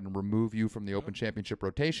just going to go ahead and remove you from the Open Championship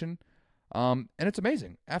rotation. And it's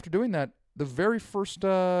amazing. After doing that, the very first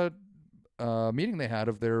meeting they had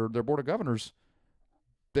of their board of governors,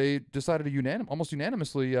 they decided to almost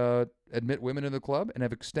unanimously admit women in the club and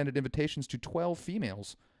have extended invitations to 12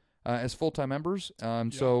 females as full-time members.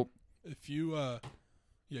 So if you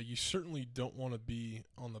you certainly don't want to be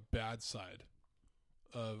on the bad side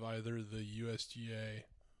of either the USGA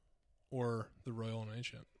or the Royal and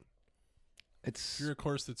Ancient. It's If you're a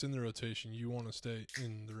course that's in the rotation, you want to stay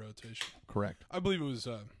in the rotation. correct. I believe it was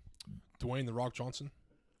Dwayne "The Rock" Johnson.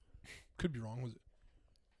 Could be wrong. Was it?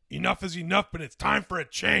 Enough is enough, but it's time for a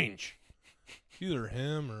change. Either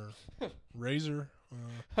him or Razor.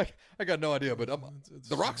 I got no idea, but It's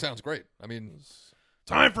The Rock sounds great. I mean,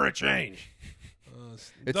 time for a change.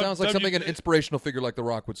 it sounds like something an inspirational figure like The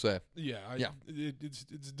Rock would say. Yeah. It's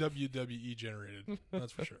WWE generated.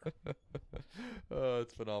 That's for sure.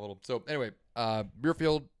 It's phenomenal. So anyway,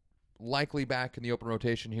 Muirfield likely back in the open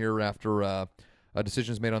rotation here after a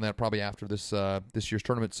decision is made on that probably after this year's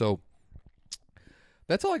tournament. So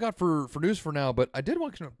that's all I got for news for now. But I did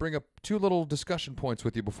want to bring up two little discussion points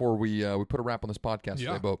with you before we put a wrap on this podcast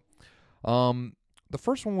today, Bo. The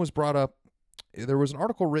first one was brought up. There was an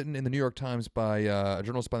article written in the New York Times by a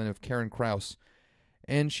journalist by the name of Karen Krause,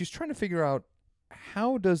 and she's trying to figure out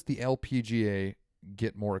how does the LPGA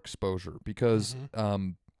get more exposure because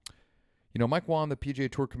Mike Whan, the PGA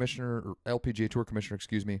Tour commissioner, or LPGA Tour commissioner,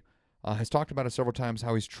 has talked about it several times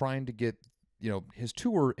how he's trying to get his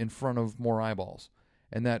tour in front of more eyeballs,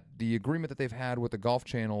 and that the agreement that they've had with the Golf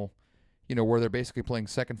Channel, where they're basically playing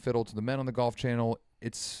second fiddle to the men on the Golf Channel,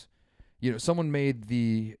 it's someone made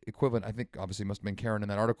the equivalent. I think obviously it must have been Karen in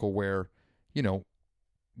that article where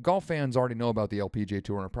golf fans already know about the LPGA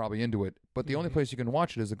Tour and are probably into it, but the only place you can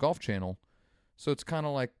watch it is the Golf Channel. So it's kind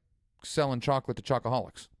of like selling chocolate to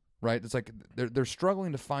chocoholics, right? It's like they're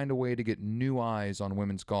struggling to find a way to get new eyes on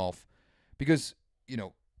women's golf because,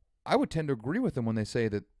 I would tend to agree with them when they say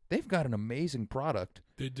that they've got an amazing product.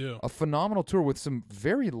 They do. A phenomenal tour with some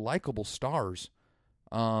very likable stars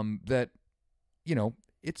that,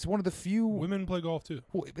 it's one of the few... Women play golf too.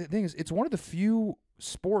 Well, the thing is, it's one of the few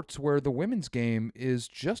sports where the women's game is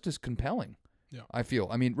just as compelling, I feel.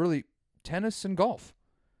 I mean, really, tennis and golf.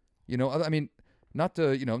 Not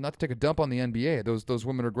to take a dump on the NBA. Those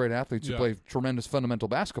women are great athletes who play tremendous fundamental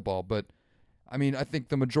basketball. But I mean, I think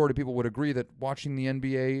the majority of people would agree that watching the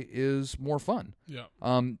NBA is more fun. Yeah.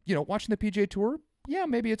 Watching the PGA Tour,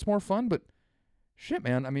 maybe it's more fun. But shit,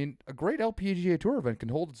 man, I mean, a great LPGA Tour event can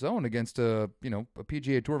hold its own against a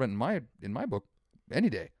PGA Tour event in my book any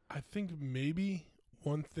day. I think maybe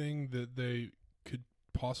one thing that they could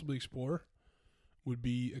possibly explore would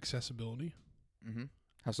be accessibility. Mm-hmm.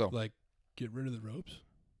 How so? Like, get rid of the ropes.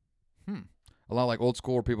 A lot like old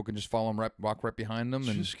school where people can just follow them, walk right behind them.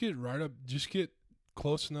 Just get right up. Just get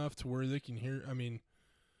close enough to where they can hear. I mean,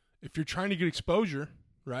 if you're trying to get exposure,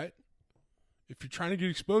 right? If you're trying to get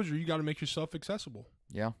exposure, you got to make yourself accessible.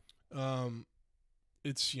 Yeah.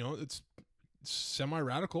 It's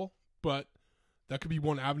semi-radical, but that could be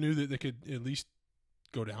one avenue that they could at least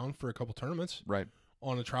go down for a couple tournaments. Right.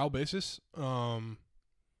 On a trial basis. They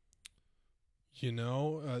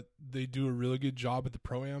do a really good job at the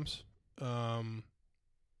Pro-Ams. I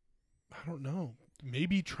don't know.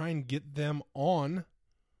 Maybe try and get them on,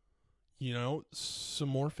 some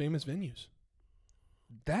more famous venues.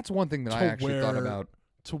 That's one thing that I actually thought about.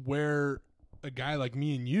 To where a guy like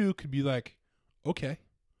me and you could be like, okay,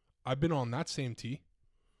 I've been on that same tee.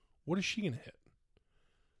 What is she going to hit?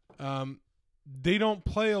 They don't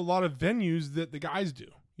play a lot of venues that the guys do.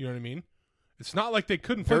 You know what I mean? It's not like they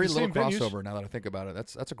couldn't play the same venues. Very little crossover now that I think about it.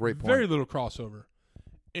 That's a great point. Very little crossover.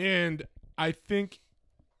 And I think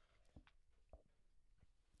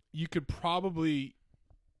you could probably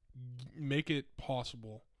make it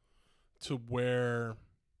possible to where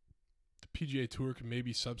the PGA Tour can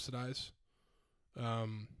maybe subsidize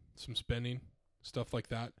some spending, stuff like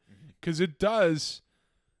that. Because it does,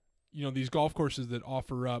 these golf courses that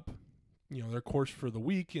offer up, their course for the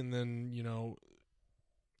week and then,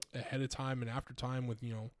 ahead of time and after time with,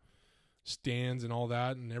 stands and all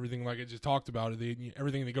that and everything like I just talked about,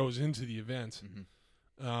 everything that goes into the event.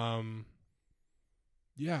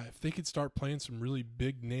 If they could start playing some really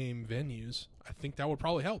big name venues, I think that would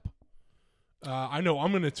probably help. I know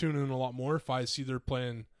I'm going to tune in a lot more if I see they're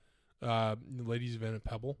playing the ladies event at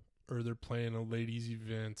Pebble or they're playing a ladies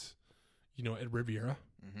event, at Riviera,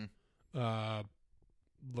 La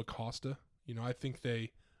Costa.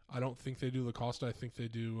 I don't think they do La Costa. I think they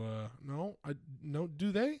do.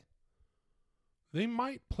 Do they? They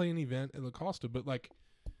might play an event at La Costa, but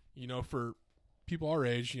for people our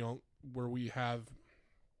age, where we have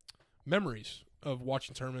memories of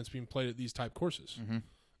watching tournaments being played at these type courses.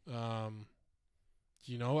 I'd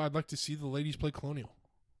like to see the ladies play Colonial.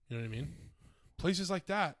 You know what I mean? Places like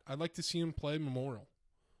that, I'd like to see them play Memorial.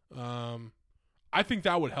 I think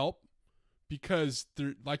that would help because,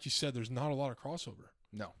 like you said, there's not a lot of crossover.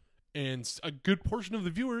 No. And a good portion of the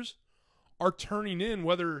viewers are turning in,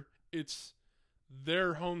 whether it's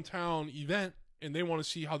their hometown event, and they want to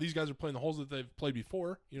see how these guys are playing the holes that they've played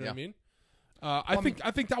before. You know what I mean?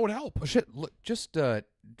 I think that would help. Well, shit. Look, just to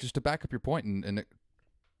back up your point and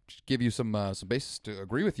just give you some basis to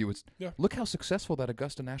agree with you. Look how successful that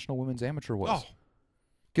Augusta National Women's Amateur was. Oh,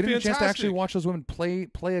 getting a chance to actually fantastic. watch those women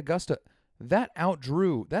play Augusta, that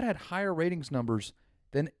had higher ratings numbers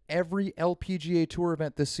than every LPGA Tour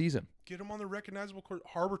event this season. Get them on the recognizable court.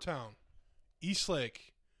 Harbortown,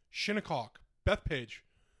 Eastlake, Shinnecock, Bethpage.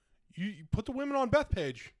 You put the women on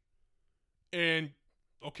Bethpage, and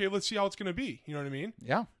okay, let's see how it's going to be. You know what I mean?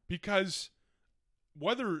 Yeah. Because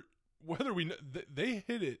whether they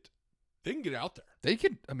hit it, they can get out there. They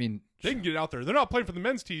could. I mean, They can get out there. They're not playing for the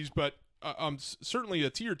men's tees, but certainly a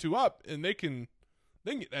tee or two up, and they can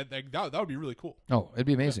get that would be really cool. oh, it'd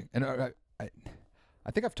be amazing. And I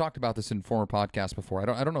think I've talked about this in former podcasts before.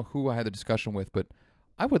 I don't know who I had the discussion with, but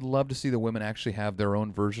I would love to see the women actually have their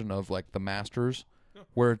own version of like the Masters,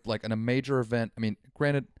 where like in a major event. I mean,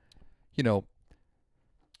 granted, you know,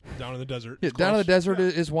 Down in the desert. yeah, It's down in the close. desert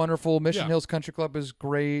is wonderful. Mission Yeah. Hills Country Club is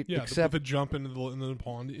great. Yeah, except the jump into the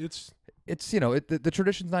pond. It's the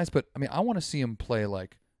tradition's nice, but I mean, I want to see him play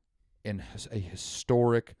like in a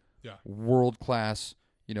historic, Yeah. world class,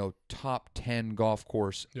 top 10 golf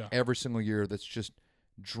course Yeah. every single year. That's just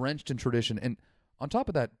drenched in tradition. And on top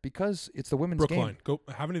of that, because it's the women's Brookline. game, Go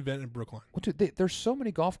have an event in Brookline. there's so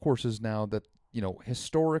many golf courses now that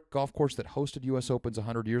historic golf course that hosted U.S. Opens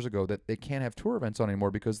 100 years ago that they can't have tour events on anymore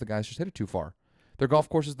because the guys just hit it too far. They're golf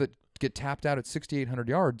courses that get tapped out at 6,800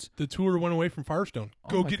 yards. The tour went away from Firestone. Oh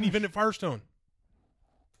Go my get an gosh. event at Firestone.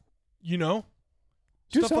 You know,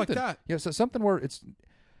 Do stuff like something. that. Yeah, so something where it's,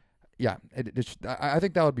 yeah, I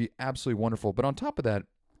think that would be absolutely wonderful. But on top of that,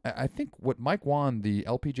 I think what Mike Wan, the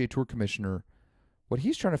LPGA Tour Commissioner, what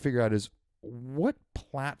he's trying to figure out is what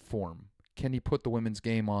platform can he put the women's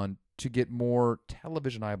game on to get more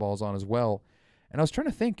television eyeballs on as well. And I was trying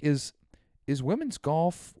to think, is women's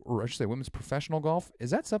golf, or I should say women's professional golf, is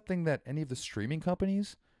that something that any of the streaming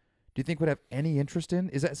companies do you think would have any interest in?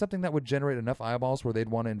 Is that something that would generate enough eyeballs where they'd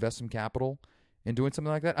want to invest some capital in doing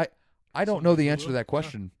something like that? I don't know the answer to that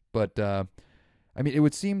question, but I mean, it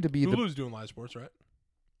would seem to be Hulu's doing live sports, right?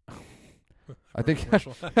 I think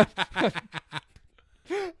Commercial.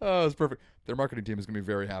 oh, it's perfect. Their marketing team is going to be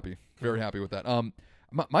very happy with that.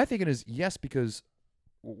 My thinking is yes, because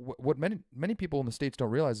what many people in the States don't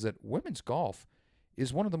realize is that women's golf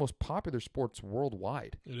is one of the most popular sports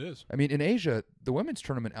worldwide. It is. I mean, in Asia, the women's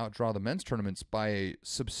tournament outdraw the men's tournaments by a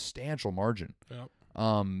substantial margin.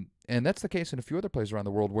 Yeah. And that's the case in a few other places around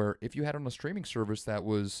the world where if you had on a streaming service that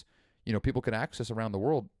was, people could access around the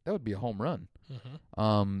world, that would be a home run.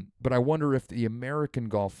 Mm-hmm. But I wonder if the American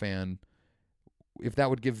golf fan, if that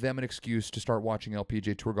would give them an excuse to start watching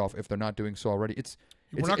LPGA Tour golf if they're not doing so already. It's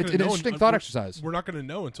We're not an gonna know interesting un- thought we're- exercise. We're not going to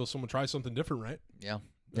know until someone tries something different, right? Yeah.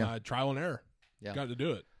 Yeah. Trial and error. Yeah. Got to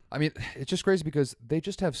do it. I mean, it's just crazy because they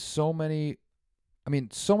just have so many. I mean,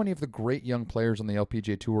 so many of the great young players on the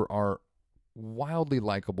LPGA Tour are wildly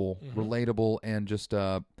likable, relatable, and just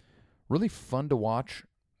really fun to watch.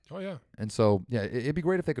 Oh, yeah. And so, yeah, it'd be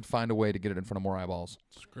great if they could find a way to get it in front of more eyeballs.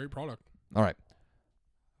 It's a great product. All right.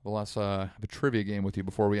 Well, let's have a trivia game with you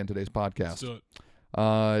before we end today's podcast. Let's do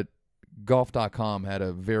it. Golf.com had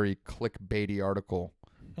a very clickbaity article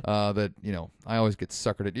that, I always get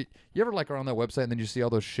suckered at. You ever are on that website and then you see all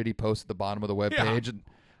those shitty posts at the bottom of the web Yeah. page? And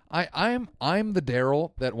I'm the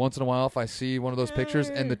Daryl that once in a while, if I see one of those pictures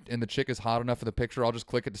and the chick is hot enough in the picture, I'll just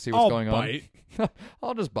click it to see what's I'll going bite. on.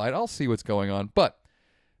 I'll just bite. I'll see what's going on. But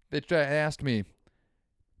they asked me,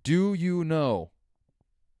 do you know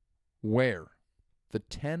where the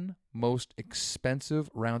 10 most expensive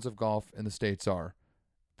rounds of golf in the States are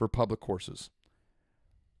for public courses?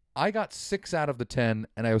 I got 6 out of the 10,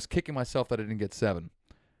 and I was kicking myself that I didn't get 7.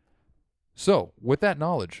 So, with that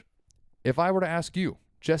knowledge, if I were to ask you,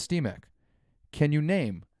 Jess Stemek, can you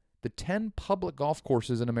name the 10 public golf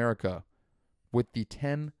courses in America with the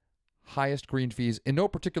 10 highest green fees in no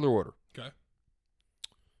particular order? Okay.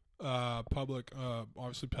 Public,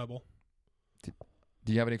 obviously Pebble.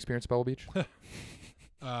 Do you have any experience at Pebble Beach?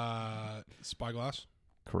 Spyglass.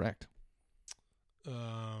 Correct.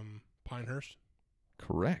 Pinehurst.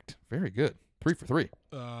 Correct. Very good. 3 for 3.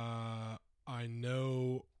 I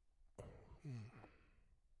know.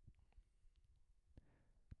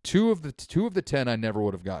 Two of the 10 I never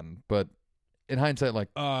would have gotten, but in hindsight,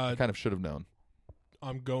 I Uh, kind of should have known.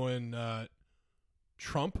 I'm going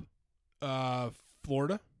Trump,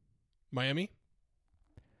 Florida, Miami.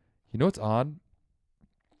 You know what's odd?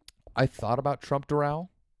 I thought about Trump Doral.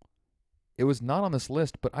 it was not on this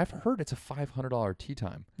list, but I've heard it's a $500 tee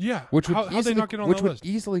time. Yeah. Which would How'd they not get on which that would list?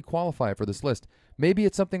 easily qualify for this list. Maybe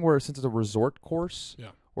it's something where since it's a resort course Yeah.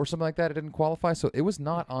 or something like that, it didn't qualify. So it was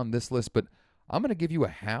not on this list. But I'm going to give you a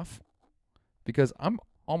half because I'm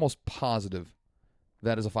almost positive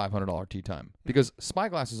that is a $500 tee time because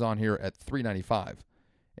Spyglass is on here at $395,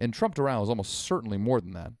 and Trump Doral is almost certainly more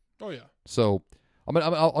than that. Oh, yeah. So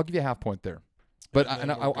I'll give you a half point there, but And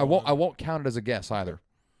then I won't count it as a guess either.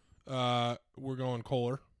 We're going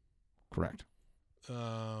Kohler. Correct.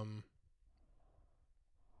 I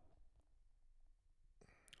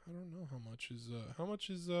don't know how much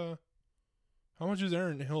is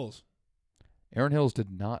Aaron Hills. Aaron Hills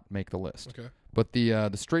did not make the list. Okay. But the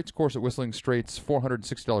Straits course at Whistling Straits,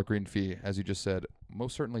 $460 green fee, as you just said,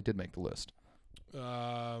 most certainly did make the list.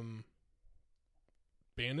 Bandon,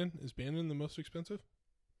 is Bandon the most expensive?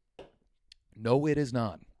 No, it is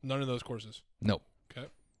not. None of those courses. No. Okay.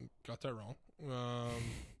 Got that wrong.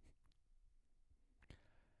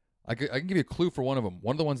 I can give you a clue for one of them.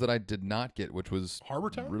 One of the ones that I did not get, which was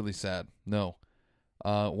Harbortown? really sad. No.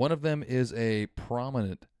 One of them is a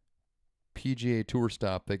prominent PGA Tour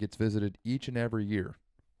stop that gets visited each and every year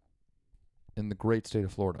in the great state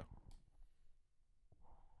of Florida.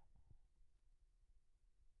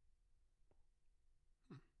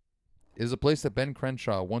 It is a place that Ben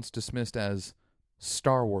Crenshaw once dismissed as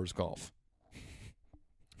Star Wars golf.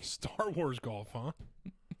 Star Wars golf, huh?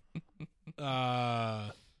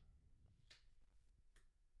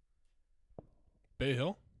 Bay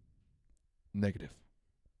Hill? Negative.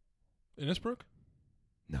 Innisbrook?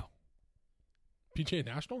 No. PGA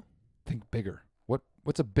National? Think bigger.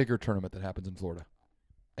 What's a bigger tournament that happens in Florida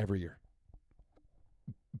every year?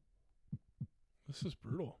 This is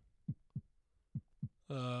brutal.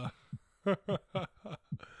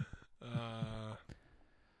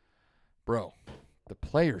 Bro, the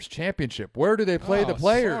Players Championship. Where do they play the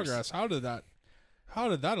Players? Sawgrass. How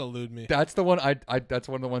did that elude me? That's the one that's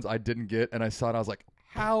one of the ones I didn't get, and I saw it. I was like,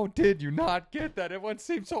 how did you not get that? Everyone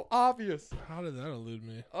seemed so obvious. How did that elude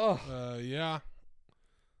me? Oh, Yeah.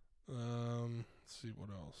 Let's see what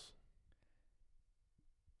else.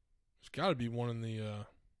 There's got to be one in the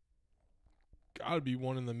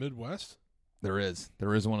Midwest. there is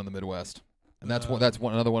one in the Midwest, and that's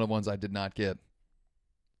another one of the ones I did not get.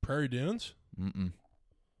 Prairie Dunes.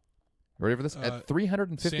 Ready for this? At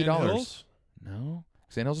 $350. Sand Hills? No,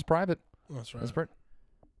 Sand Hills is private. Oh, that's right. That's right.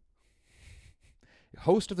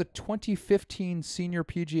 Host of the 2015 Senior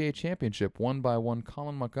PGA Championship, won by one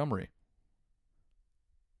Colin Montgomery.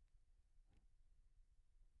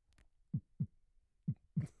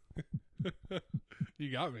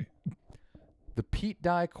 You got me. The Pete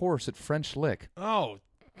Dye course at French Lick. Oh,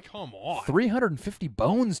 come on. 350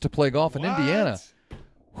 bones to play golf in Indiana.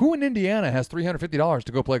 Who in Indiana has $350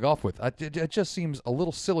 to go play golf with? It just seems a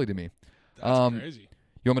little silly to me. That's crazy.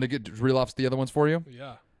 You want me to reel off the other ones for you?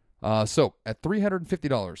 Yeah. So at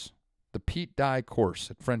 $350, the Pete Dye course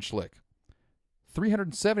at French Lick.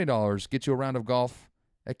 $370 gets you a round of golf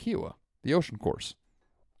at Kiowa, the Ocean course.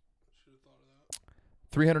 Should have thought of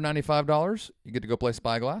that. $395, you get to go play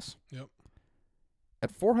Spyglass. Yep.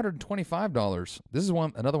 At $425, this is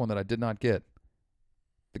another one that I did not get.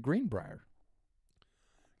 The Greenbrier.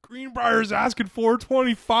 Greenbrier's asking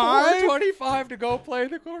 $425. $425 to go play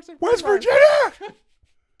the course at West Virginia.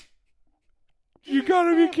 You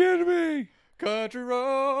gotta be kidding me. Country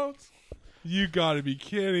roads. You gotta be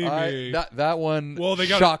kidding me. That one Well,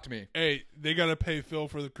 shocked me. Hey, they gotta pay Phil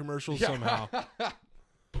for the commercials somehow.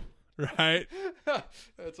 Right?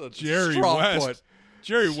 That's a Jerry strong West. point.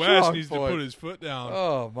 Jerry Strong West needs point. to put his foot down.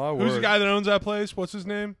 Oh, my word. Who's the guy that owns that place? What's his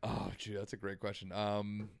name? Oh, gee, that's a great question. I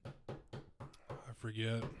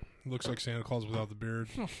forget. Looks like Santa Claus without the beard.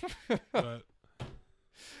 But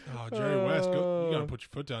Jerry West, you gotta put your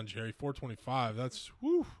foot down, Jerry. $425. That's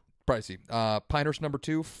woo. Pricey. Pinehurst number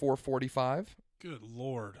 2, $445. Good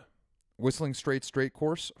Lord. Whistling Straits straight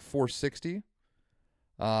course, $460.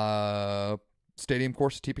 Stadium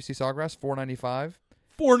course, TPC Sawgrass, $495.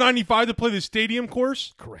 $495 to play the stadium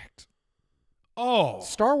course? Correct. Oh.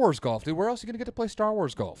 Star Wars golf, dude. Where else are you gonna get to play Star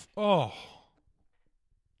Wars golf? Oh.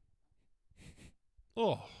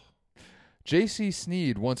 Oh. J.C.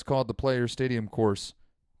 Sneed once called the Players Stadium course,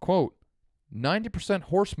 quote, 90%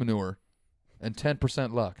 horse manure and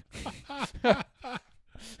 10% luck.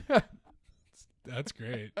 That's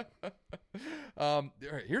great.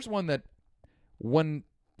 Here's one that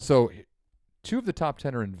so 2 of the top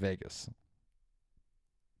 10 are in Vegas.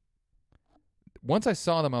 Once I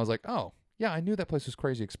saw them, I was like, oh, yeah, I knew that place was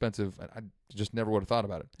crazy expensive. And I just never would have thought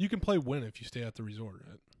about it. You can play Wynn if you stay at the resort,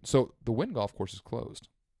 right? So the Wynn golf course is closed.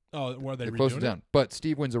 Oh, where they closed it redoing down. But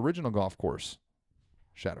Steve Wynn's original golf course,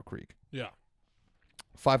 Shadow Creek, Yeah.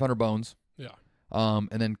 500 bones. Yeah.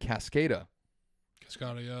 And then Cascada.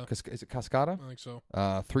 Cascada, yeah. Is it Cascada? I think so.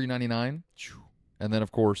 $399. And then,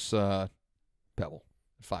 of course, Pebble,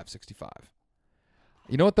 $565.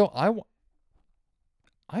 You know what, though?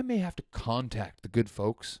 I may have to contact the good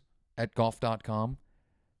folks at golf.com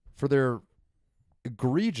for their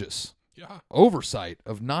egregious oversight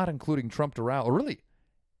of not including Trump Doral, or really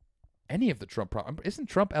any of the Trump. Isn't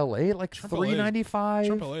Trump LA like $395?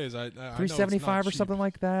 Trump LA is $375 or something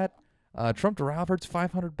like that. Trump Doral, I've heard, it's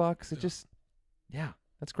 $500. It just,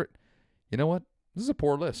 that's great. You know what? This is a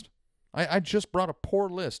poor list. I just brought a poor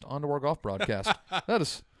list onto our golf broadcast. That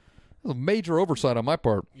is a major oversight on my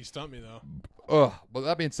part. You stumped me though. But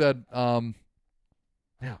that being said,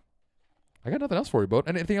 I got nothing else for you, Boat.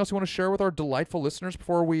 Anything else you want to share with our delightful listeners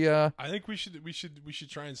before we? I think we should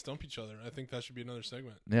try and stump each other. I think that should be another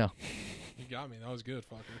segment. Yeah. You got me. That was good,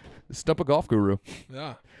 fucker. Stump a golf guru.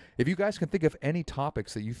 Yeah. If you guys can think of any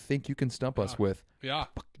topics that you think you can stump us with,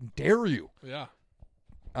 fucking dare you. Yeah.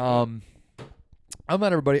 I'm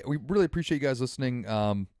not everybody. We really appreciate you guys listening.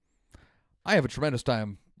 I have a tremendous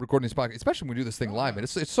time recording this podcast, especially when we do this thing live. Man,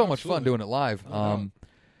 it's so much fun doing it live.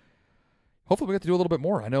 Hopefully we get to do a little bit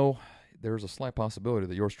more. I know there's a slight possibility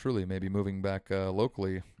that yours truly may be moving back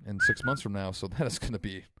locally in 6 months from now, so that is going to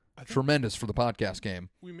be tremendous for the podcast game.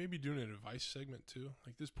 We may be doing an advice segment too.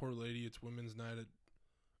 Like this poor lady, it's women's night at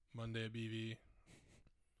Monday at BV.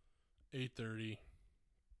 8:30.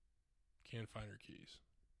 Can't find her keys.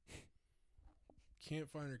 Can't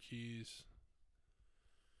find her keys.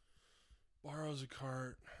 Borrows a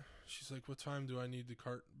cart. She's like, what time do I need the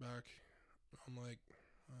cart back? I'm like,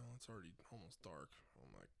 well, it's already almost dark.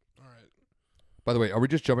 I'm like, all right. By the way, are we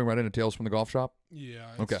just jumping right into Tales from the Golf Shop?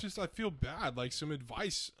 Yeah. Okay. It's just, I feel bad. Like some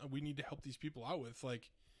advice we need to help these people out with.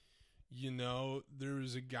 Like, there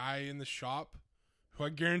was a guy in the shop who I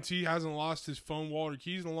guarantee hasn't lost his phone, wallet, or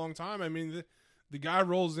keys in a long time. I mean, the guy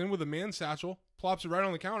rolls in with a man satchel, plops it right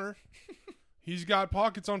on the counter. He's got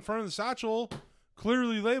pockets on front of the satchel,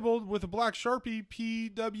 clearly labeled with a black Sharpie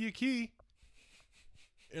PW key.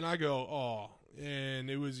 And I go, oh.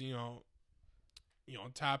 And it was,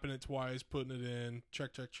 tapping it twice, putting it in,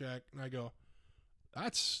 check. And I go,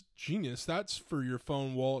 that's genius. That's for your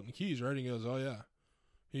phone, wallet, and keys, right? And he goes, oh, yeah.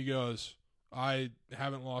 He goes, I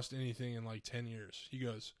haven't lost anything in like 10 years. He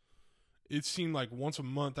goes, it seemed like once a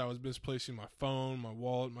month I was misplacing my phone, my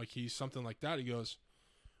wallet, my keys, something like that. He goes,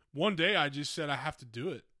 one day I just said I have to do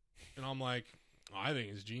it. And I'm like, I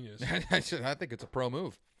think it's genius. I think it's a pro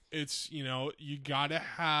move. It's, you got to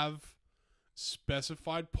have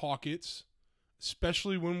specified pockets,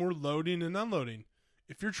 especially when we're loading and unloading.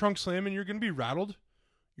 If you're trunk slamming, you're going to be rattled.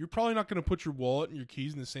 You're probably not going to put your wallet and your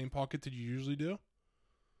keys in the same pocket that you usually do.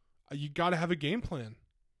 You got to have a game plan.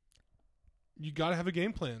 You got to have a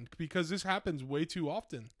game plan because this happens way too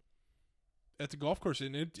often at the golf course,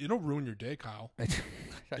 and it'll ruin your day, Kyle.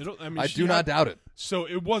 I do not doubt it. So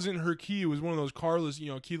it wasn't her key; it was one of those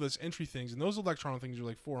keyless entry things, and those electronic things are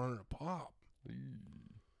like $400 a pop.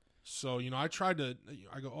 So I tried to.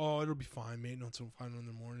 I go, oh, it'll be fine. Maintenance will find in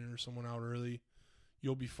the morning, or someone out early.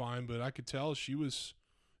 You'll be fine. But I could tell she was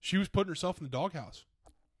putting herself in the doghouse.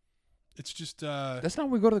 It's just that's not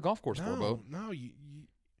what we go to the golf course for, Bo. No,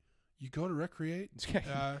 you go to recreate.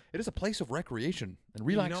 It is a place of recreation and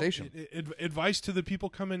relaxation. Advice to the people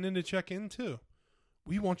coming in to check in too.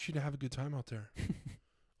 We want you to have a good time out there.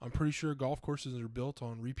 I'm pretty sure golf courses are built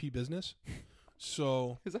on repeat business.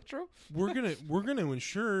 So is that true? we're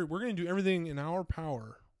gonna do everything in our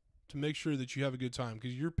power to make sure that you have a good time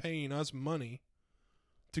because you're paying us money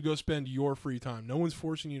to go spend your free time. No one's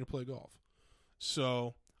forcing you to play golf.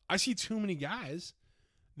 So I see too many guys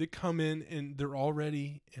that come in and they're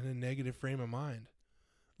already in a negative frame of mind.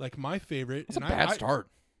 Like my favorite. It's a bad start.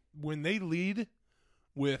 When they lead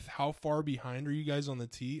with how far behind are you guys on the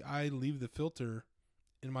tee, I leave the filter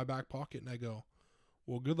in my back pocket and I go,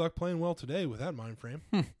 well, good luck playing well today with that mind frame.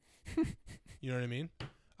 You know what I mean?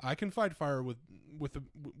 I can fight fire with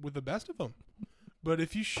the best of them. But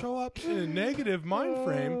if you show up in a negative mind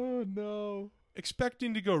frame,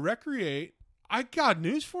 expecting to go recreate, I got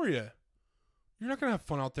news for you. You're not gonna have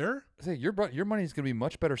fun out there. Say your money is gonna be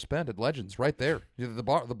much better spent at Legends, right there. The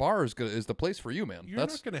bar is the place for you, man. You're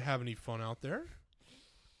not gonna have any fun out there.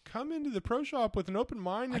 Come into the pro shop with an open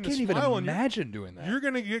mind and I can't a smile. even imagine doing that. You're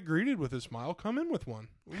gonna get greeted with a smile. Come in with one.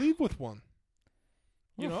 Leave with one.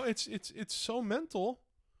 It's so mental.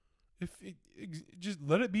 Just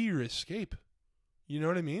let it be your escape. You know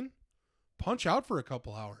what I mean? Punch out for a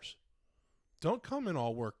couple hours. Don't come in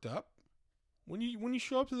all worked up. When you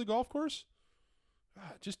show up to the golf course,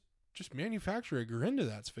 just manufacture a grin to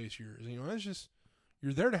that space of yours. It's just,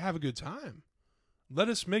 you're there to have a good time. Let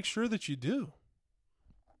us make sure that you do.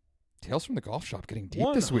 Tales from the Golf Shop getting deep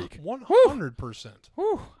this week. 100%.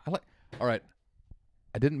 Whew. All right.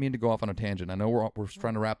 I didn't mean to go off on a tangent. I know we're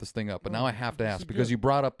trying to wrap this thing up, but now I have to ask because you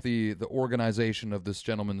brought up the organization of this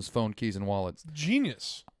gentleman's phone, keys, and wallets.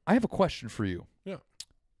 Genius. I have a question for you. Yeah.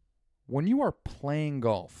 When you are playing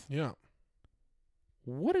golf, Yeah.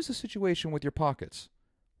 what is the situation with your pockets?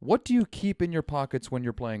 What do you keep in your pockets when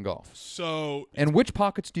you're playing golf? So, and which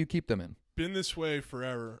pockets do you keep them in? Been this way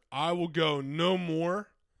forever. I will go no more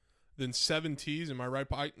than 7 tees in my right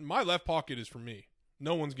pocket. My left pocket is for me.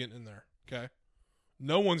 No one's getting in there. Okay.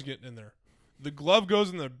 No one's getting in there. The glove goes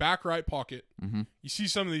in the back right pocket. Mm-hmm. You see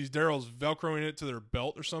some of these Darryls Velcroing it to their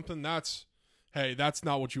belt or something. That's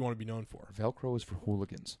not what you want to be known for. Velcro is for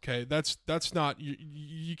hooligans. Okay, that's not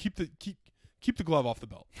you keep the glove off the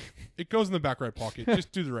belt. It goes in the back right pocket.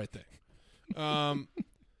 Just do the right thing.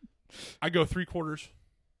 I go 3/4,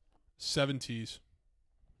 7 tees,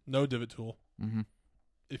 no divot tool. Mm-hmm.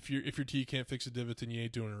 If your tee can't fix a divot, then you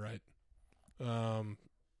ain't doing it right.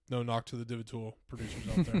 No knock to the divot tool producers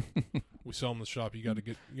out there. We sell them in the shop. You got a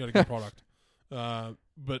good product.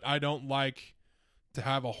 But I don't like to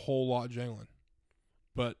have a whole lot jangling.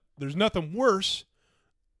 But there's nothing worse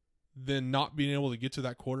than not being able to get to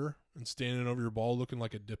that quarter and standing over your ball looking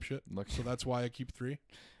like a dipshit. So that's why I keep 3.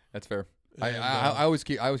 That's fair. And, I always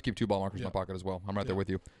keep 2 ball markers in my pocket as well. I'm right there with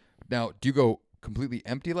you. Now, do you go completely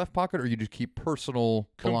empty left pocket, or you just keep personal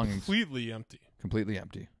belongings? Completely empty. Completely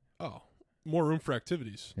empty. Oh, more room for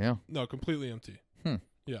activities. Yeah. No, completely empty.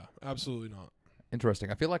 Yeah, absolutely not.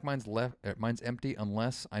 Interesting. I feel like mine's empty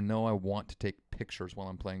unless I know I want to take pictures while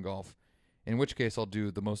I'm playing golf. In which case, I'll do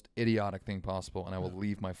the most idiotic thing possible, and I will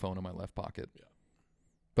leave my phone in my left pocket. Yeah.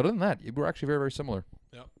 But other than that, we're actually very, very similar.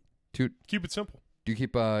 Yeah. Keep it simple. Do you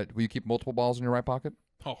keep? Will you keep multiple balls in your right pocket?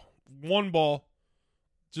 Oh, 1 ball,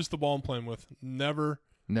 just the ball I'm playing with. Never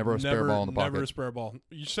a spare ball in the pocket. Never a spare ball.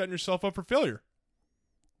 You're setting yourself up for failure.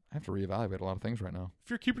 I have to reevaluate a lot of things right now. If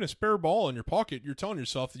you're keeping a spare ball in your pocket, you're telling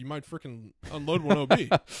yourself that you might freaking unload one OB. You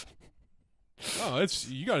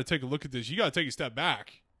got to take a look at this. You got to take a step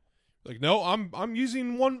back. Like, no, I'm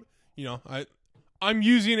using one. I'm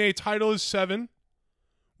using a Titleist 7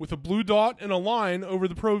 with a blue dot and a line over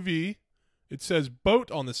the Pro V. It says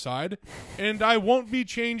boat on the side, and I won't be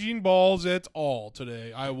changing balls at all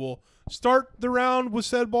today. I will start the round with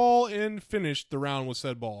said ball and finish the round with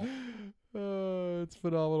said ball. It's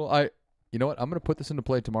phenomenal. You know what? I'm going to put this into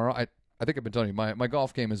play tomorrow. I think I've been telling you, my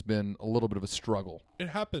golf game has been a little bit of a struggle. It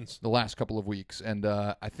happens. The last couple of weeks, and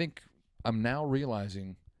I think I'm now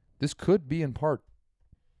realizing this could be in part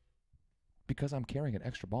because I'm carrying an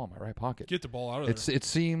extra ball in my right pocket. Get the ball out of there. It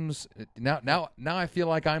seems now I feel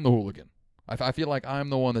like I'm the hooligan. I feel like I'm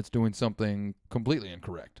the one that's doing something completely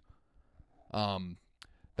incorrect.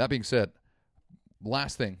 That being said,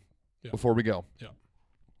 last thing before we go. Yeah.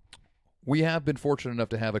 We have been fortunate enough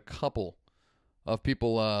to have a couple of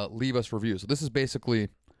people leave us reviews. So this is basically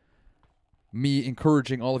me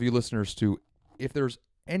encouraging all of you listeners to, if there's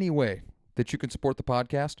any way that you can support the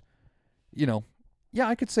podcast,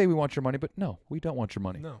 I could say we want your money, but no, we don't want your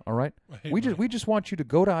money. No. All right? We just want you to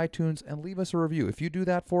go to iTunes and leave us a review. If you do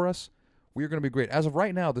that for us, we are going to be great. As of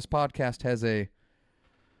right now, this podcast has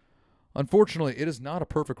unfortunately, it is not a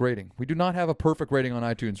perfect rating. We do not have a perfect rating on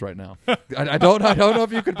iTunes right now. I don't know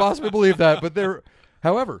if you could possibly believe that, but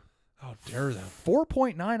however, how dare them?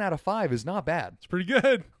 4.9 out of 5 is not bad. It's pretty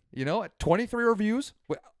good. At 23 reviews,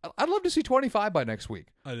 I'd love to see 25 by next week.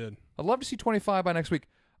 I'd love to see 25 by next week.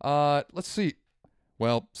 Let's see.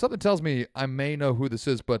 Well, something tells me I may know who this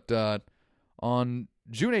is, but on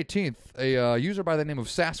June 18th, a user by the name of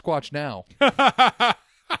Sasquatch Now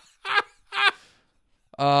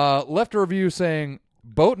left a review saying,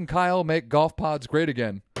 Boat and Kyle make golf pods great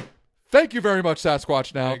again. Thank you very much,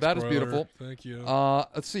 Sasquatch Now. Thanks, that is brother. beautiful. Thank you.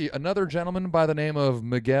 Let's see. Another gentleman by the name of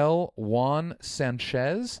Miguel Juan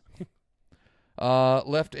Sanchez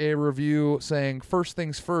left a review saying, first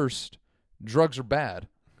things first, drugs are bad.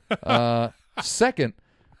 Second,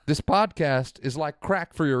 this podcast is like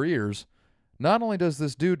crack for your ears. Not only does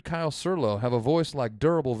this dude, Kyle Serlo, have a voice like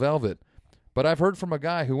durable velvet, but I've heard from a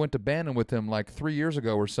guy who went to Bannon with him like 3 years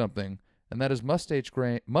ago or something, and that his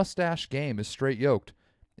mustache game is straight yoked.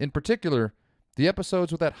 In particular, the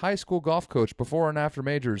episodes with that high school golf coach before and after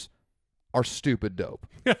majors are stupid dope.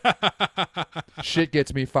 Shit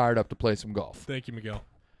gets me fired up to play some golf. Thank you, Miguel.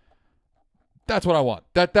 That's what I want.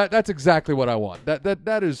 That's exactly what I want. That's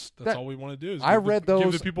all we want to do. Is read those.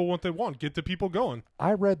 Give the people what they want. Get the people going.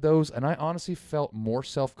 I read those, and I honestly felt more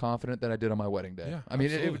self-confident than I did on my wedding day. Yeah, I mean,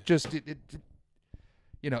 absolutely. it just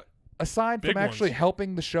aside Big from actually ones.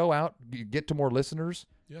 helping the show out, get to more listeners,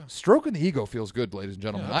 Yeah. stroking the ego feels good, ladies and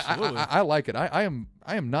gentlemen. Yeah, absolutely. I like it. I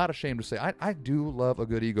am not ashamed to say I do love a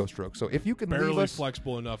good ego stroke. So if you can leave Barely us,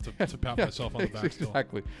 flexible enough to pat myself on the back still.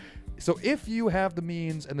 exactly. So if you have the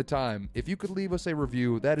means and the time, if you could leave us a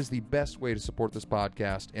review, that is the best way to support this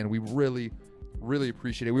podcast, and we really, really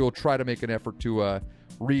appreciate it. We will try to make an effort to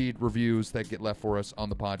read reviews that get left for us on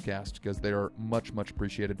the podcast because they are much, much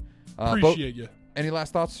appreciated. Appreciate you. Any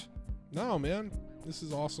last thoughts? No, man. This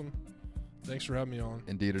is awesome. Thanks for having me on.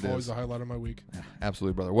 Indeed, it Always is. the highlight of my week.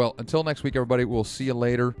 Absolutely, brother. Well, until next week, everybody, we'll see you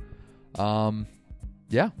later.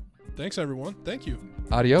 Yeah. Thanks, everyone. Thank you.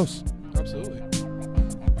 Adios. Absolutely.